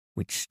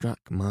which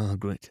struck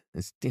Margaret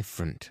as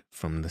different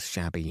from the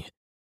shabby,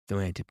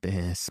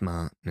 threadbare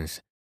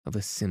smartness of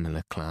a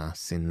similar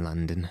class in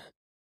London.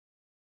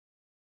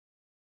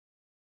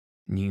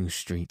 New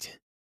Street,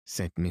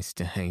 said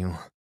Mr.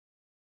 Hale.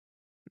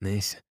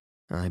 This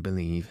I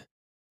believe,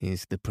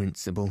 is the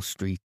principal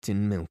street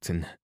in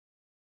Milton.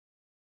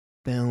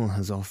 Belle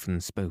has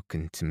often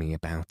spoken to me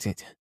about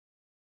it.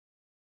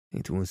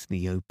 It was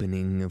the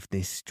opening of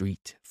this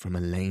street from a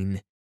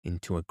lane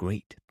into a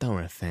great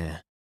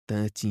thoroughfare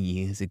 30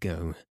 years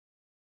ago,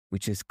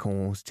 which has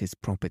caused his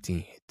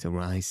property to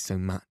rise so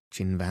much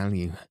in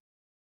value.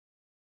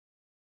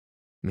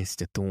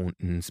 Mr.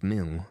 Thornton's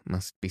mill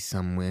must be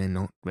somewhere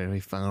not very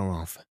far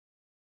off,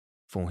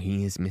 for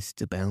he is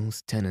Mr.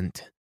 Bell's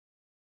tenant.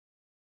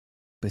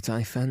 But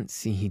I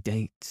fancy he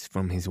dates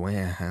from his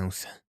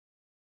warehouse.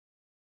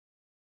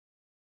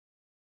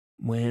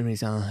 Where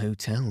is our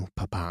hotel,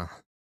 Papa?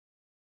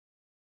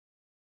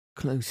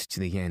 Close to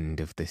the end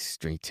of this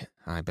street,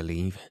 I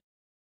believe.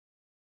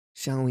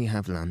 Shall we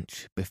have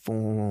lunch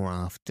before or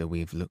after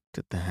we've looked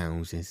at the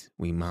houses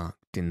we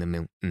marked in the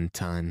Milton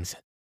Times?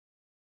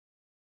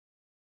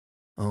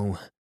 Oh,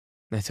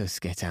 let us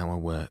get our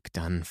work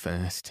done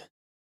first.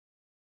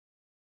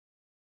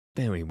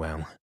 Very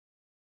well.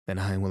 Then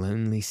I will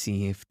only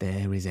see if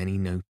there is any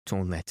note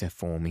or letter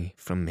for me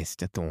from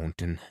Mr.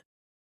 Thornton,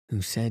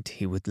 who said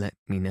he would let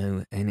me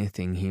know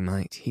anything he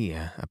might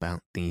hear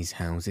about these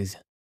houses,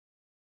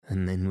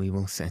 and then we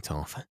will set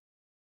off.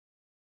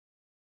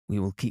 We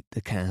will keep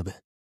the cab.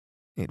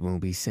 It will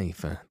be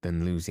safer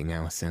than losing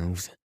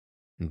ourselves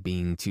and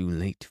being too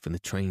late for the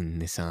train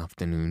this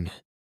afternoon.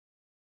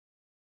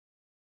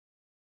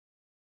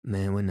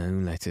 There were no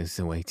letters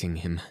awaiting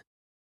him.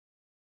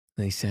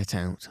 They set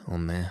out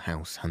on their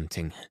house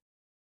hunting.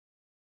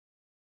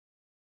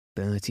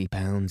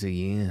 £30 a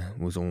year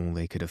was all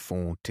they could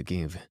afford to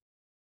give,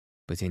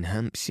 but in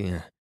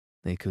Hampshire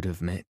they could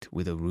have met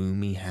with a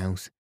roomy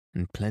house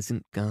and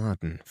pleasant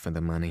garden for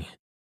the money.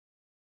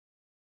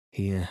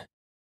 Here,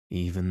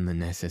 even the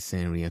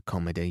necessary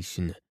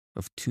accommodation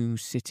of 2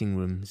 sitting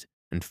rooms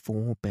and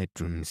 4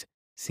 bedrooms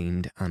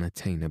seemed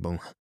unattainable.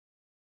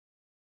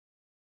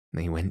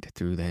 They went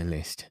through their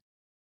list,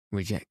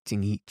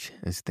 rejecting each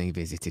as they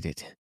visited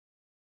it.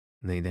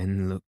 They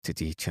then looked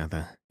at each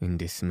other in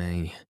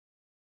dismay.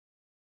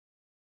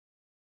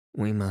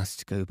 We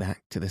must go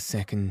back to the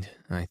second,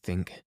 I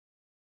think.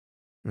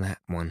 That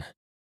one,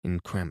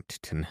 in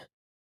Crampton.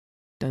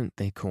 Don't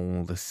they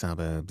call the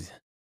suburbs?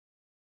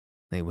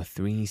 They were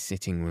 3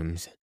 sitting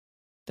rooms.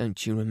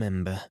 Don't you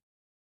remember?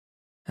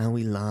 How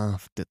we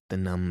laughed at the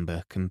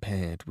number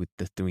compared with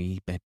the 3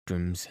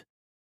 bedrooms.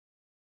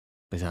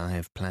 But I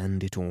have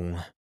planned it all.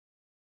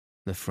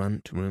 The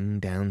front room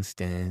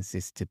downstairs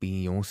is to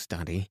be your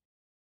study,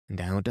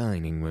 and our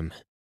dining room.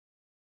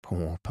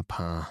 Poor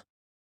Papa.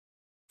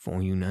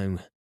 For you know,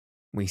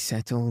 we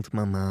settled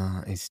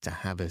Mamma is to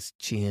have as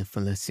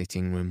cheerful a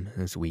sitting room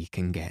as we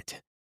can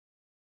get,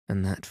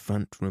 and that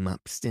front room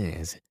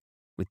upstairs,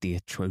 with the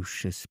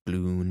atrocious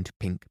blue and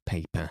pink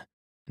paper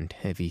and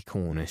heavy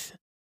cornice,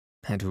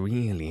 had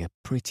really a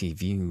pretty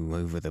view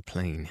over the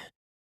plain,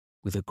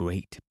 with a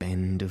great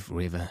bend of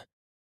river,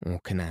 or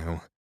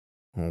canal,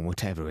 or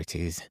whatever it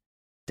is,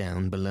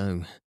 down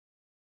below.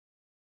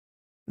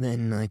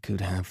 Then I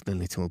could have the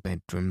little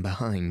bedroom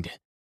behind,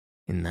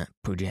 in that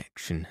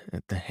projection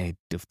at the head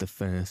of the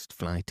first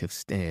flight of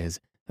stairs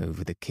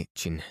over the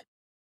kitchen.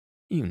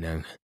 You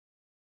know.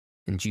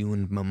 And you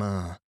and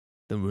Mamma,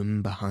 the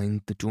room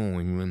behind the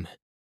drawing room,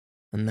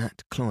 and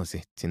that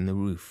closet in the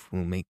roof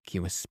will make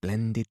you a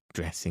splendid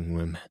dressing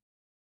room.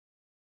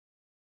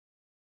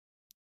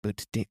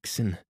 But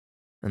Dixon,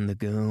 and the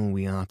girl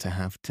we are to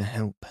have to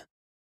help.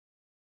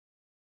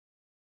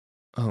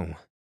 Oh,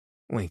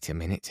 wait a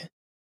minute.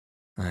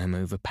 I am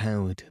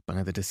overpowered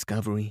by the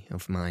discovery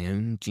of my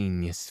own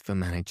genius for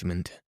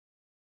management.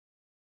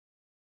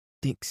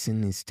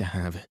 Dixon is to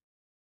have,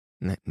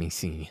 let me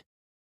see,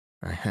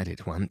 I had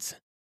it once,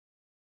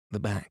 the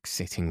back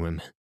sitting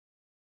room.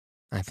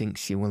 I think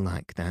she will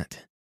like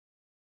that.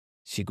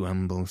 She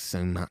grumbles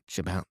so much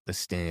about the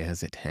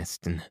stairs at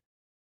Heston,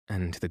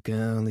 and the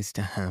girl is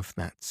to have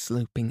that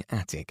sloping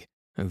attic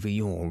over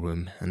your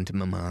room and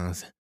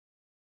Mamma's.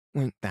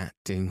 Won't that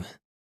do?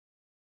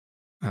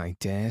 I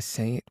dare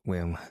say it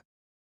will.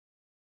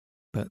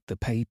 But the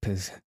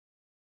papers,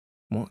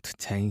 what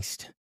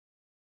taste,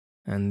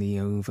 and the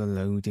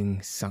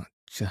overloading such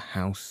a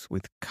house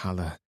with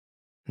colour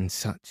and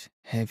such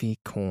heavy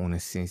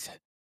cornices.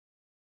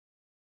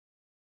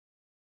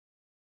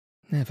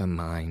 Never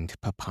mind,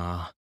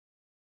 Papa.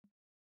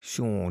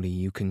 Surely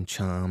you can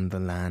charm the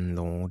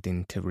landlord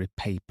into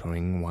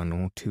repapering 1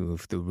 or 2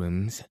 of the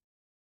rooms.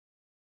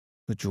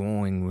 The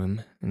drawing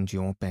room and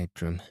your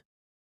bedroom,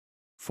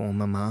 for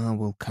Mamma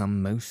will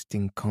come most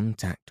in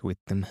contact with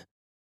them,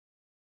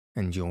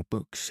 and your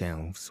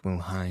bookshelves will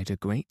hide a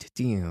great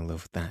deal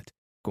of that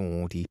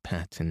gaudy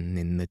pattern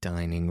in the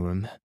dining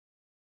room.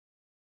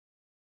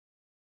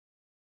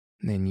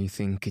 Then you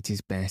think it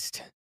is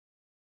best?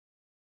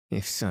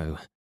 If so,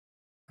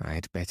 I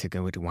had better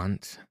go at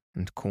once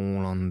and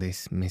call on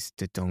this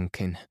Mr.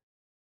 Donkin,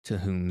 to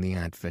whom the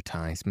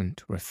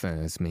advertisement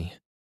refers me.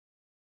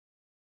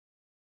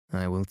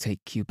 I will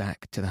take you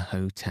back to the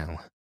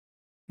hotel,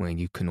 where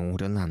you can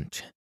order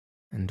lunch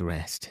and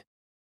rest,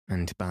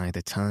 and by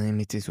the time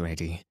it is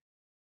ready,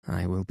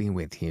 I will be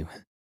with you.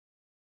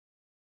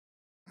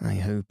 I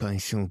hope I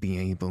shall be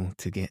able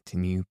to get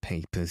new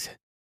papers.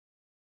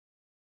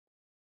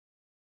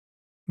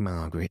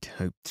 Margaret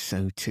hoped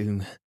so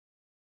too,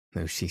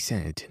 though she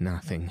said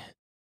nothing.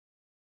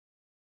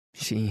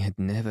 She had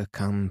never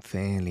come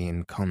fairly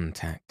in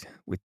contact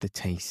with the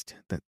taste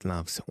that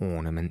loves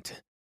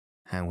ornament,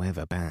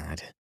 however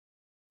bad,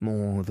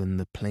 more than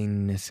the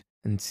plainness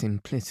and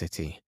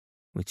simplicity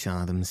which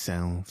are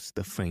themselves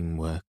the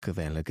framework of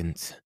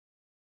elegance.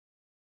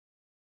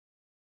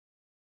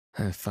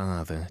 Her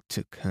father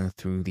took her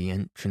through the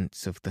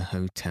entrance of the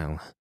hotel,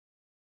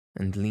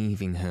 and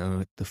leaving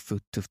her at the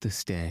foot of the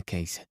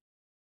staircase,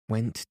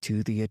 went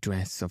to the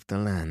address of the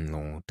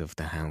landlord of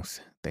the house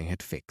they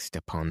had fixed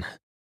upon.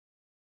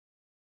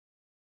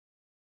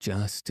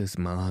 Just as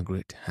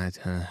Margaret had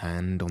her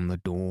hand on the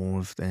door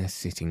of their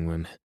sitting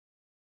room,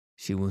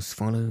 she was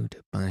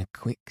followed by a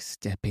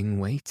quick-stepping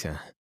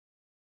waiter.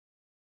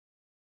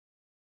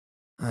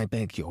 "I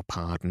beg your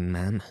pardon,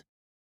 ma'am.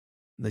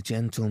 The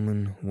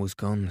gentleman was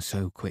gone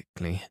so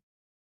quickly,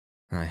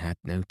 I had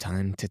no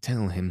time to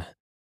tell him.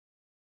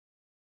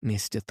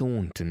 Mr.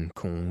 Thornton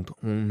called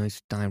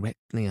almost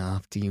directly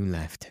after you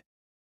left,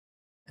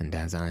 and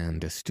as I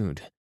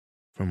understood,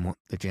 from what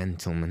the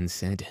gentleman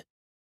said,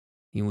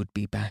 you would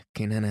be back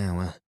in an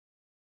hour,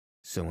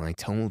 so I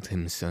told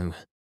him so,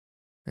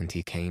 and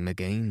he came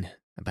again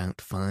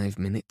about 5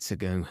 minutes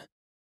ago,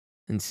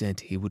 and said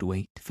he would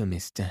wait for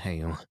Mr.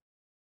 Hale.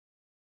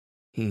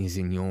 He is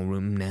in your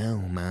room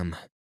now, ma'am."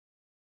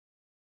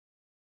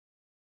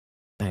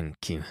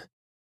 "Thank you.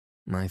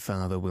 My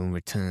father will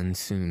return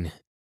soon,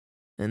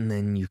 and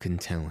then you can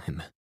tell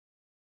him."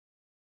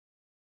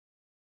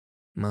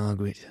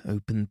 Margaret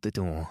opened the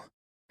door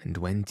and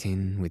went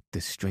in with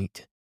the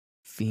straight,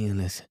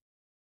 fearless,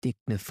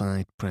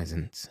 dignified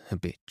presence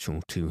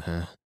habitual to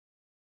her.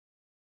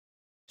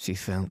 She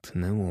felt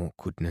no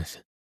awkwardness.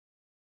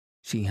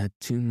 She had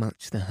too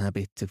much the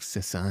habit of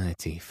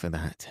society for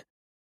that.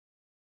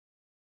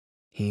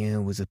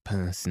 Here was a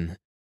person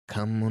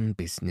come on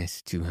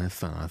business to her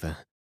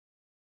father,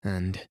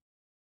 and,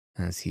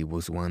 as he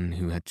was one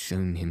who had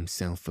shown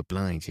himself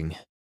obliging,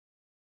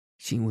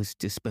 she was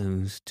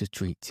disposed to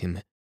treat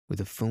him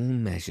with a full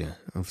measure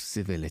of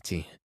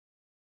civility.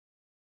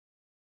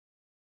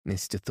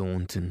 Mr.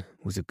 Thornton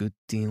was a good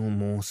deal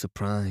more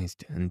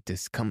surprised and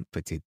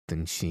discomfited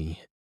than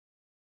she.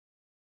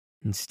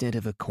 Instead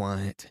of a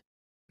quiet,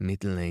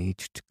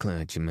 middle-aged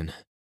clergyman,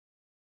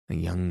 a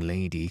young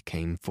lady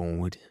came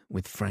forward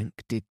with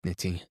frank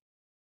dignity,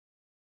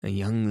 a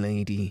young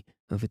lady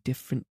of a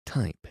different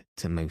type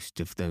to most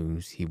of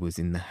those he was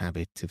in the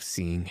habit of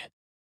seeing.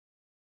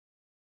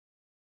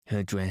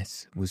 Her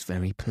dress was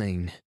very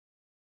plain,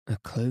 a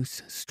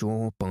close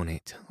straw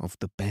bonnet of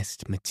the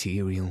best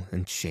material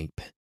and shape,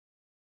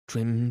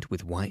 trimmed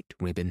with white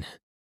ribbon,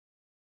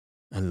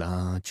 a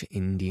large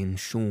Indian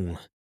shawl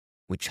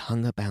which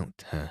hung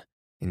about her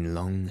in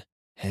long,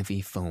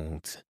 heavy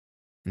folds,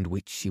 and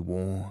which she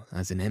wore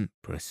as an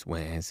empress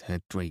wears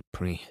her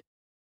drapery.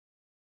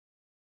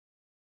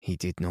 He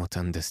did not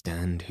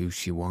understand who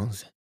she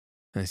was,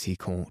 as he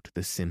caught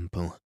the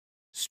simple,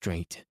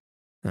 straight,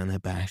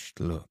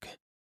 unabashed look,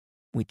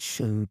 which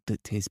showed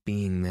that his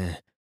being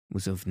there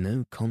was of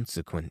no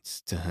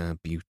consequence to her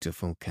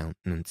beautiful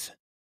countenance,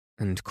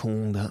 and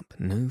called up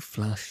no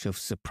flush of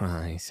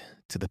surprise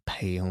to the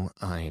pale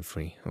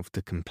ivory of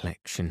the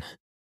complexion.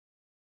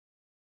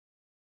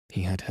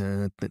 He had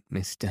heard that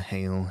Mr.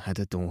 Hale had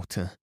a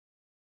daughter,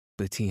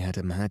 but he had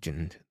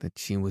imagined that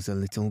she was a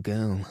little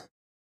girl.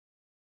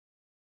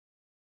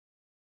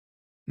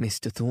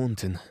 "Mr.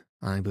 Thornton,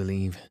 I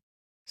believe,"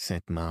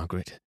 said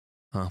Margaret,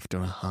 after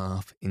a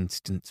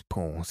half-instant's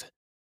pause,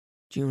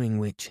 during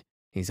which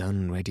his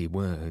unready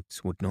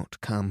words would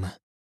not come.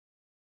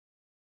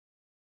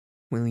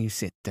 "Will you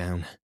sit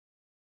down?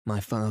 My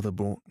father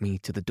brought me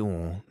to the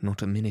door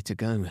not a minute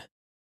ago,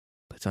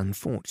 but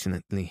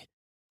unfortunately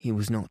he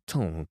was not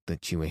told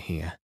that you were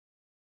here,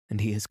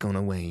 and he has gone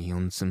away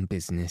on some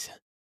business.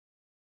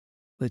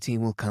 But he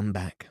will come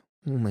back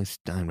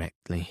almost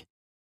directly.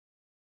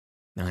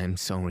 I am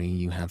sorry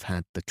you have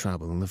had the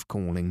trouble of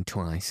calling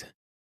twice."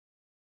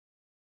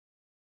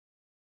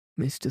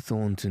 Mr.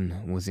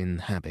 Thornton was in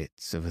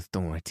habits of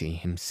authority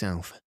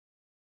himself,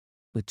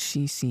 but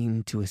she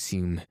seemed to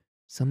assume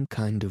some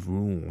kind of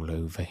rule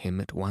over him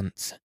at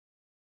once.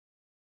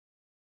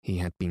 He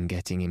had been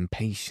getting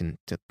impatient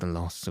at the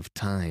loss of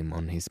time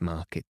on his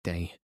market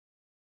day,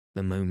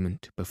 the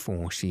moment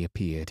before she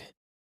appeared.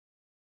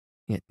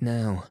 Yet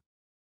now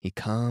he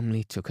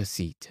calmly took a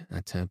seat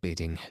at her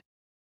bidding.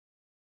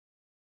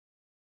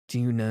 "Do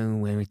you know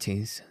where it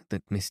is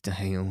that Mr.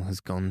 Hale has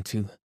gone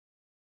to?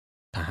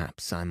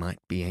 Perhaps I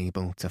might be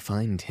able to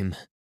find him."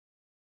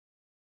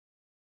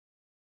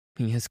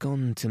 "He has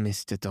gone to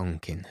Mr.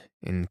 Donkin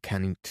in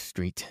Canute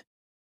Street.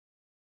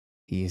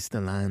 He is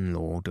the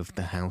landlord of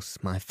the house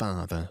my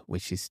father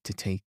wishes to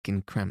take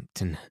in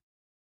Crampton."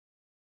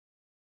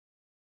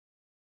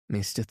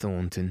 Mr.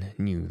 Thornton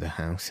knew the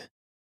house.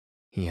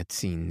 He had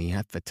seen the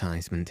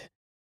advertisement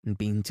and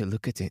been to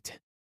look at it,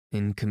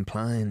 In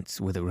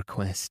compliance with a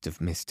request of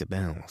Mr.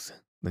 Bell's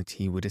that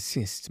he would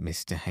assist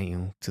Mr.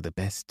 Hale to the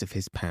best of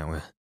his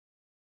power,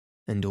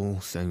 and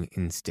also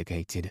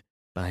instigated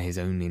by his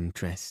own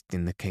interest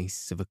in the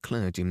case of a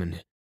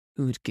clergyman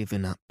who had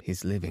given up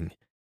his living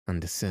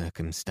under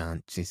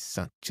circumstances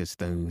such as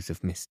those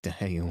of Mr.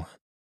 Hale.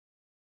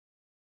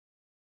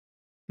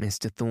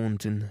 Mr.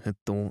 Thornton had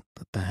thought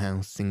that the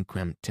house in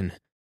Crampton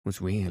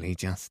was really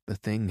just the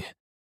thing,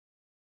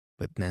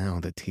 but now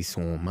that he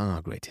saw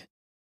Margaret,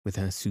 with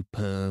her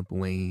superb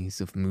ways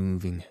of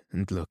moving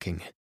and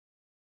looking,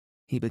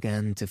 he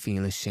began to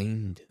feel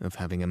ashamed of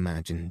having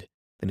imagined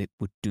that it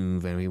would do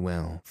very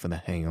well for the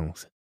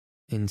Hales,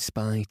 in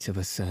spite of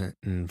a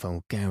certain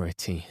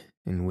vulgarity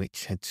in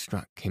which had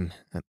struck him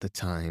at the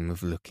time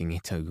of looking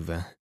it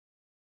over.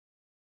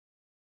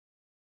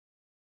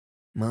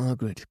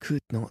 Margaret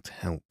could not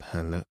help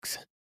her looks,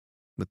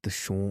 but the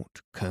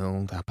short,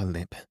 curled upper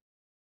lip,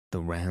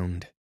 the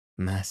round,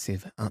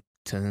 massive,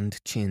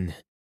 upturned chin,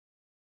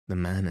 the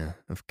manner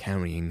of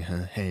carrying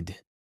her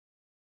head,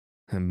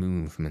 her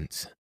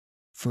movements,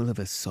 full of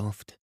a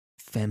soft,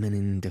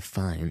 feminine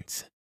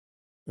defiance,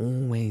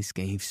 always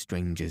gave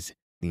strangers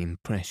the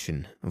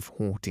impression of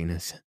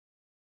haughtiness.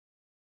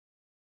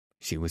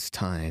 She was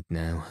tired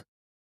now,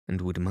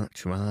 and would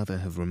much rather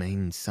have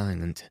remained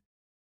silent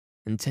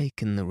and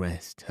taken the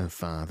rest her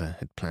father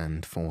had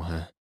planned for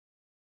her.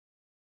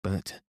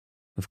 But,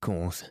 of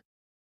course,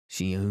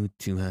 she owed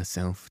to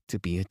herself to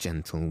be a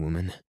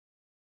gentlewoman,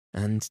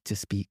 and to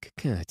speak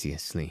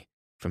courteously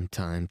from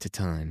time to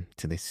time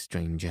to this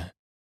stranger,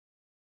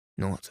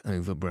 not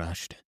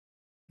overbrushed,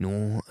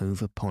 nor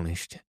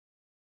overpolished,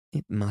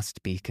 it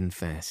must be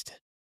confessed,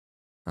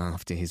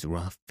 after his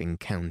rough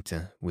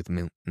encounter with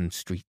Milton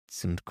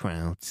streets and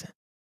crowds.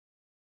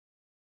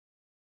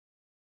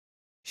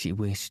 She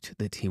wished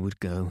that he would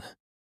go,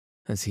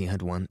 as he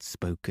had once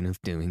spoken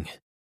of doing,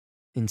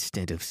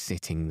 instead of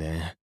sitting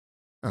there,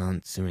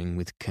 answering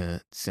with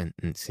curt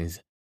sentences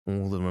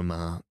all the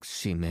remarks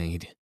she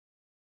made.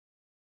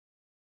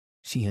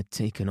 She had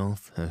taken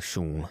off her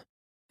shawl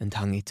and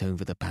hung it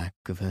over the back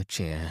of her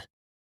chair.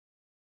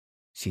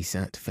 She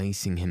sat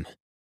facing him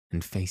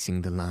and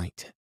facing the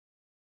light.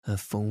 Her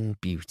full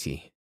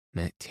beauty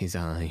met his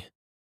eye.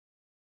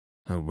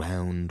 Her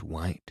round,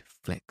 white,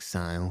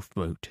 flexile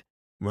throat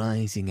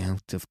rising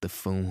out of the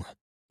full,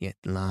 yet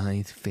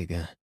lithe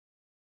figure.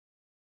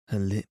 Her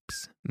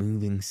lips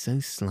moving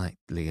so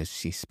slightly as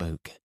she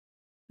spoke,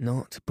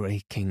 not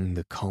breaking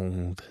the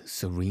cold,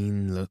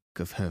 serene look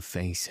of her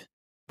face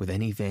with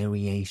any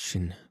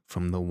variation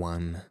from the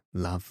one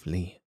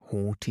lovely,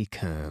 haughty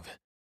curve.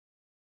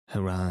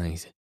 Her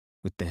eyes,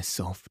 with their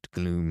soft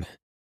gloom,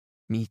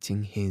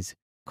 meeting his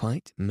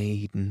quite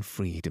maiden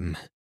freedom.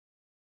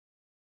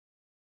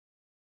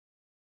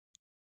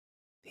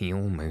 He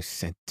almost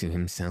said to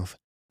himself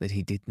that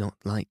he did not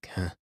like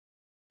her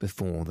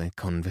before their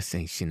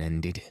conversation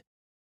ended.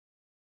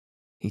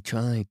 He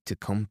tried to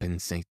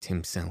compensate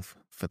himself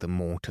for the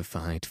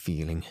mortified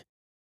feeling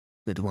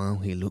that while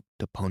he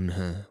looked upon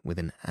her with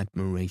an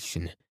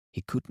admiration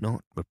he could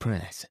not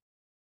repress,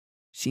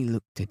 she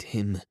looked at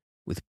him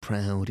with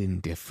proud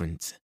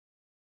indifference,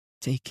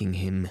 taking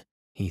him,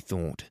 he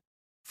thought,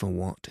 for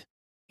what,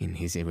 in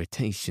his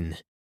irritation,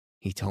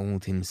 he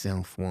told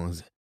himself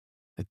was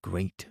a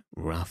great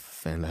rough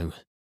fellow,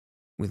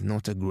 with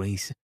not a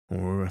grace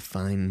or a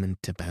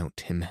refinement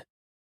about him.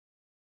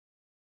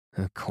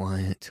 Her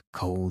quiet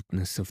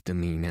coldness of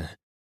demeanour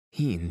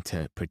he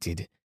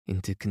interpreted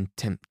into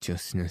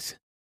contemptuousness,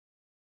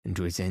 and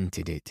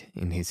resented it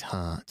in his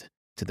heart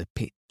to the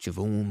pitch of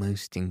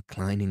almost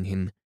inclining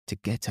him to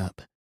get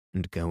up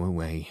and go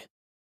away,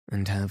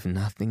 and have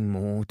nothing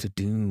more to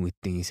do with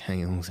these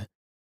Hales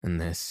and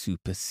their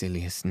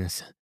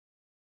superciliousness.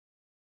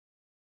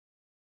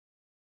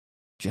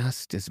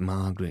 Just as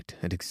Margaret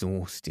had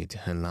exhausted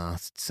her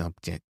last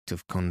subject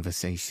of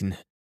conversation,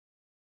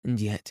 and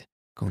yet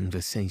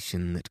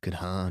conversation that could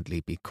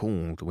hardly be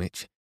called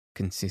which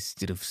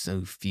consisted of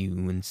so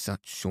few and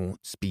such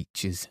short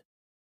speeches,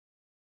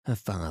 her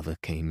father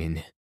came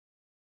in,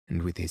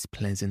 and with his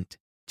pleasant,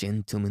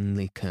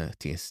 gentlemanly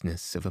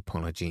courteousness of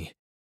apology,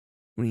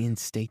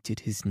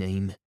 reinstated his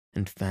name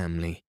and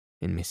family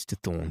in Mr.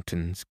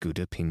 Thornton's good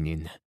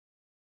opinion.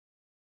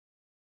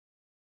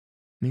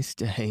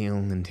 Mr. Hale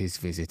and his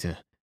visitor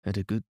had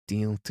a good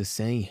deal to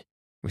say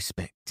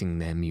respecting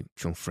their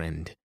mutual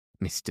friend,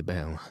 Mr.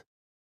 Bell,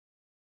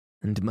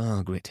 and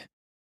Margaret,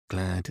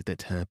 glad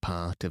that her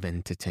part of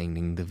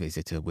entertaining the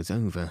visitor was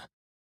over,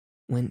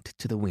 went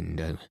to the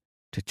window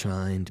to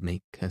try and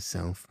make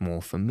herself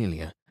more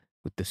familiar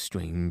with the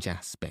strange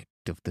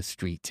aspect of the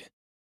street.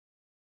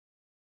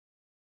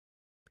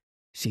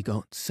 She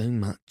got so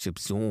much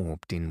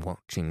absorbed in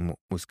watching what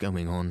was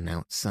going on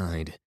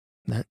outside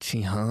that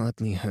she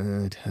hardly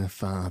heard her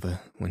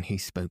father when he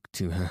spoke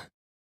to her,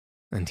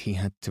 and he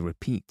had to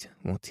repeat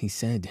what he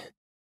said.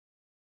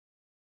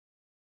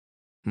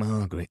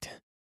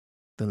 "Margaret,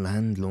 the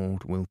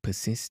landlord will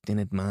persist in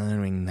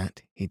admiring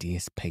that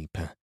hideous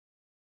paper,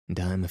 and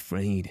I am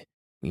afraid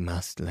we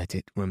must let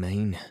it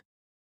remain.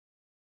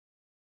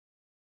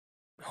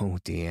 Oh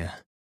dear,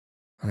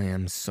 I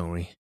am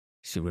sorry,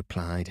 she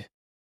replied,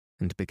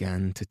 and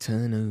began to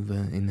turn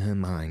over in her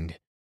mind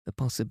the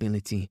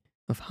possibility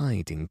of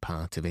hiding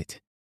part of it,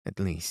 at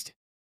least,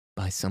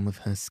 by some of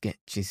her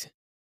sketches,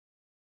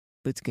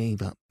 but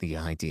gave up the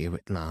idea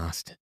at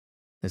last,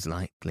 as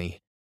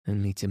likely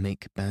only to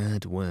make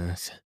bad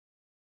worse.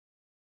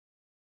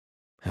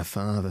 Her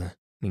father,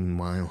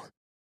 meanwhile,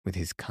 with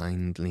his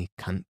kindly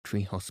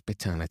country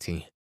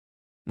hospitality,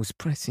 was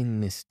pressing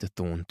Mr.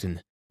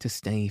 Thornton to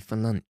stay for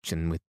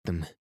luncheon with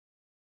them.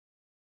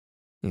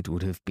 It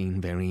would have been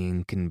very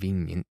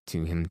inconvenient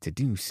to him to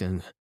do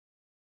so,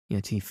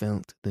 yet he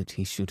felt that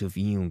he should have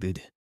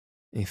yielded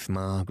if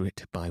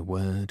Margaret by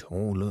word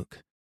or look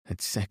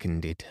had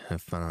seconded her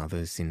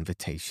father's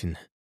invitation.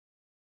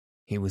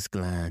 He was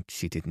glad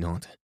she did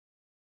not,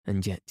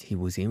 and yet he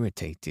was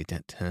irritated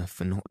at her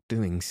for not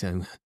doing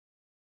so.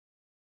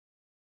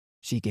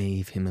 She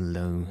gave him a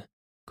low,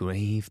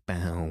 grave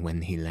bow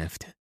when he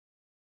left,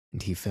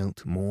 and he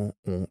felt more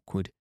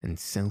awkward and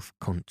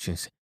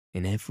self-conscious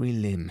in every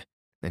limb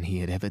than he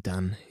had ever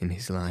done in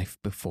his life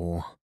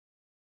before.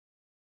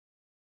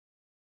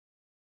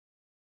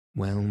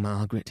 Well,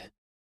 Margaret,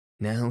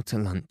 now to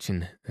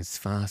luncheon as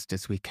fast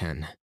as we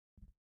can.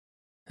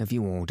 Have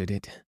you ordered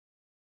it?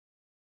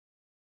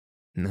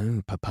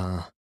 No,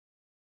 Papa.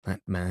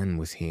 That man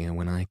was here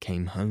when I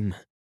came home,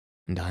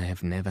 and I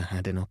have never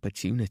had an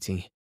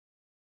opportunity.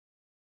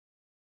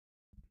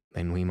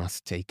 Then we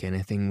must take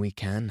anything we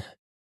can.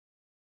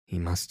 He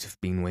must have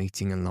been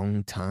waiting a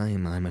long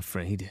time, I'm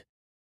afraid.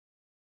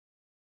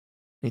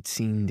 It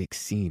seemed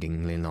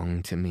exceedingly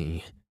long to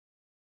me.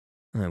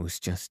 I was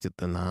just at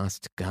the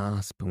last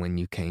gasp when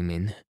you came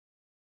in.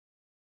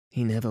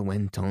 He never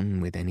went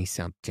on with any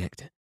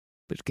subject,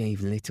 but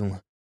gave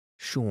little,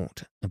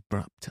 short,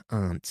 abrupt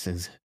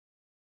answers.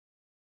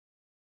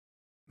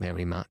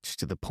 Very much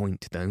to the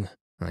point, though,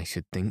 I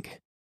should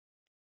think.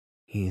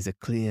 He is a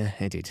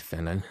clear-headed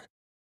fellow.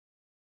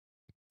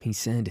 He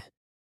said,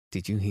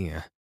 did you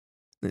hear,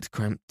 that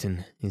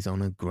Crampton is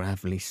on a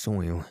gravelly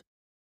soil,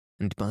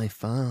 and by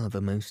far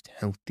the most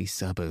healthy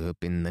suburb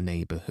in the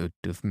neighbourhood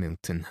of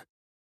Milton.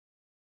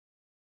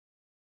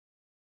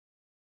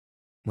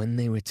 When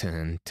they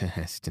returned to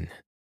Heston,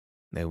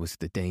 there was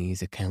the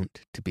day's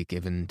account to be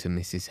given to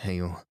Mrs.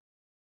 Hale,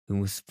 who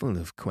was full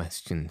of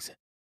questions,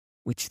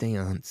 which they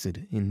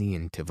answered in the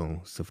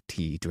intervals of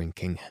tea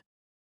drinking.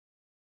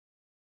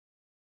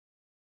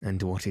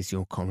 And what is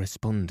your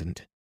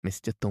correspondent,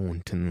 Mr.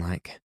 Thornton,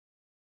 like?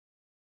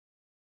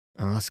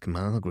 Ask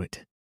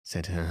Margaret,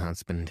 said her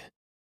husband.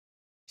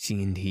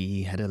 She and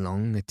he had a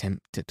long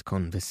attempt at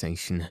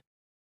conversation,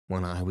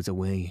 while I was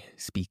away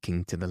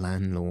speaking to the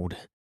landlord.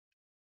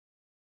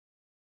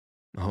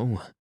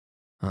 Oh,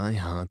 I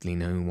hardly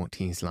know what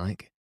he's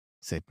like,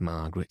 said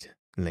Margaret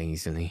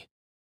lazily,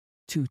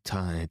 too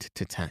tired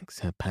to tax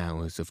her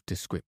powers of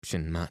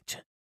description much.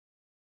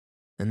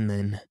 And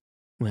then,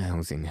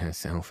 rousing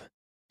herself,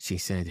 she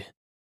said,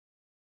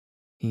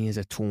 he is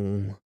a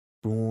tall,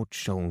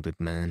 broad-shouldered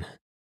man.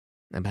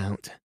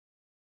 About,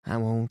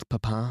 how old,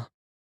 Papa?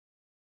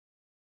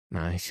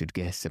 I should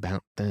guess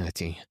about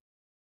 30.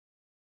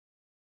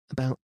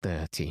 About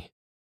 30,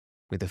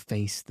 with a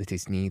face that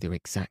is neither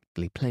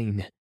exactly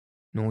plain,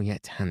 nor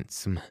yet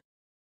handsome.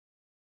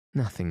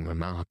 Nothing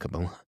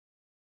remarkable.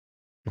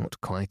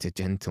 Not quite a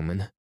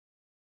gentleman,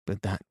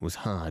 but that was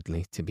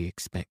hardly to be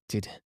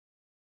expected.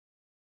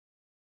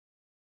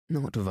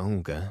 Not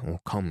vulgar or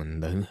common,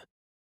 though,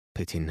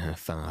 put in her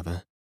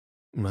father,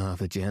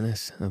 rather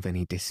jealous of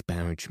any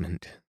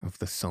disparagement of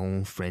the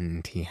sole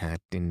friend he had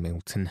in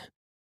Milton.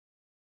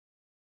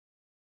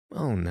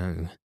 Oh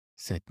no,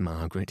 said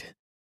Margaret,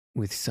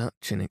 with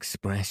such an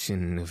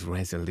expression of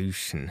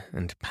resolution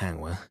and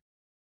power,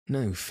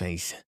 no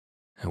face,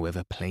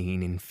 however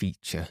plain in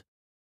feature,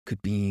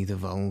 could be either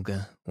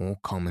vulgar or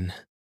common.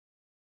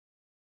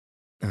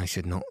 I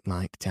should not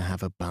like to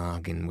have a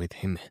bargain with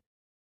him.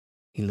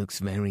 He looks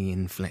very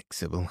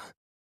inflexible.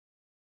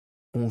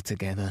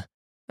 Altogether,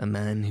 a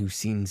man who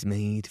seems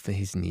made for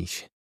his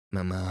niche,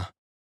 Mamma.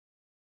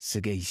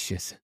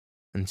 Sagacious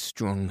and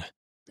strong,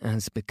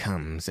 as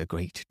becomes a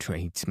great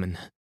tradesman.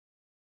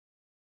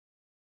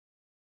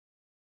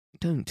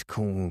 Don't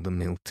call the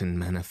Milton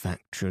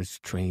manufacturers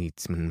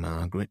tradesmen,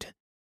 Margaret,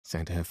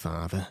 said her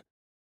father.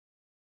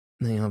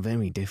 They are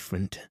very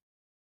different.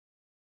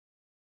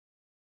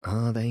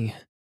 Are they?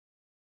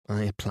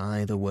 I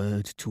apply the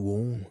word to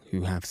all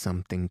who have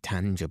something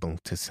tangible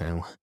to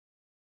sell.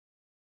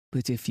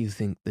 But if you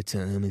think the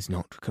term is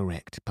not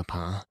correct,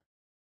 Papa,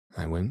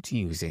 I won't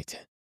use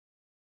it.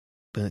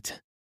 But,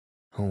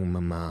 oh,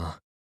 Mamma,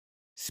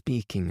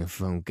 speaking of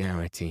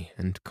vulgarity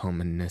and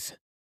commonness,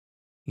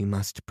 you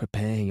must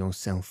prepare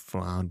yourself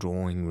for our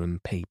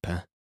drawing-room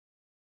paper.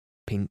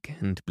 Pink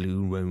and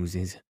blue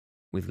roses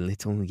with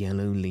little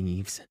yellow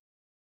leaves,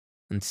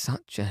 and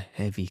such a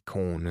heavy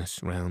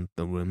cornice round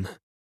the room.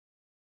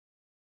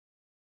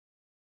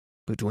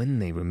 But when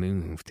they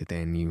removed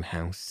their new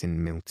house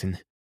in Milton,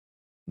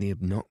 the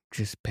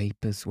obnoxious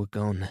papers were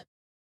gone.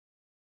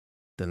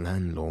 The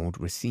landlord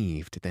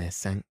received their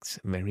thanks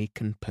very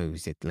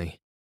composedly,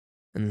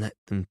 and let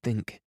them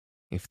think,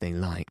 if they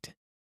liked,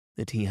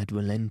 that he had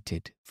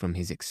relented from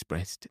his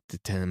expressed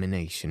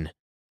determination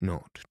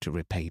not to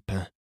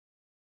repaper.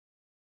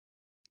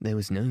 There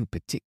was no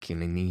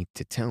particular need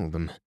to tell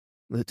them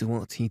that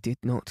what he did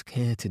not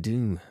care to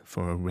do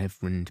for a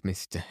Reverend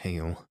Mr.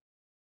 Hale,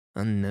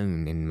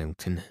 unknown in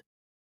Milton,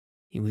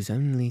 he was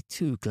only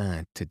too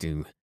glad to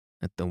do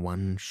at the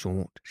one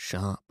short,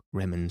 sharp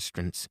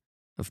remonstrance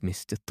of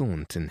Mr.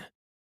 Thornton,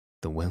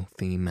 the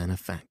wealthy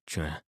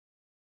manufacturer.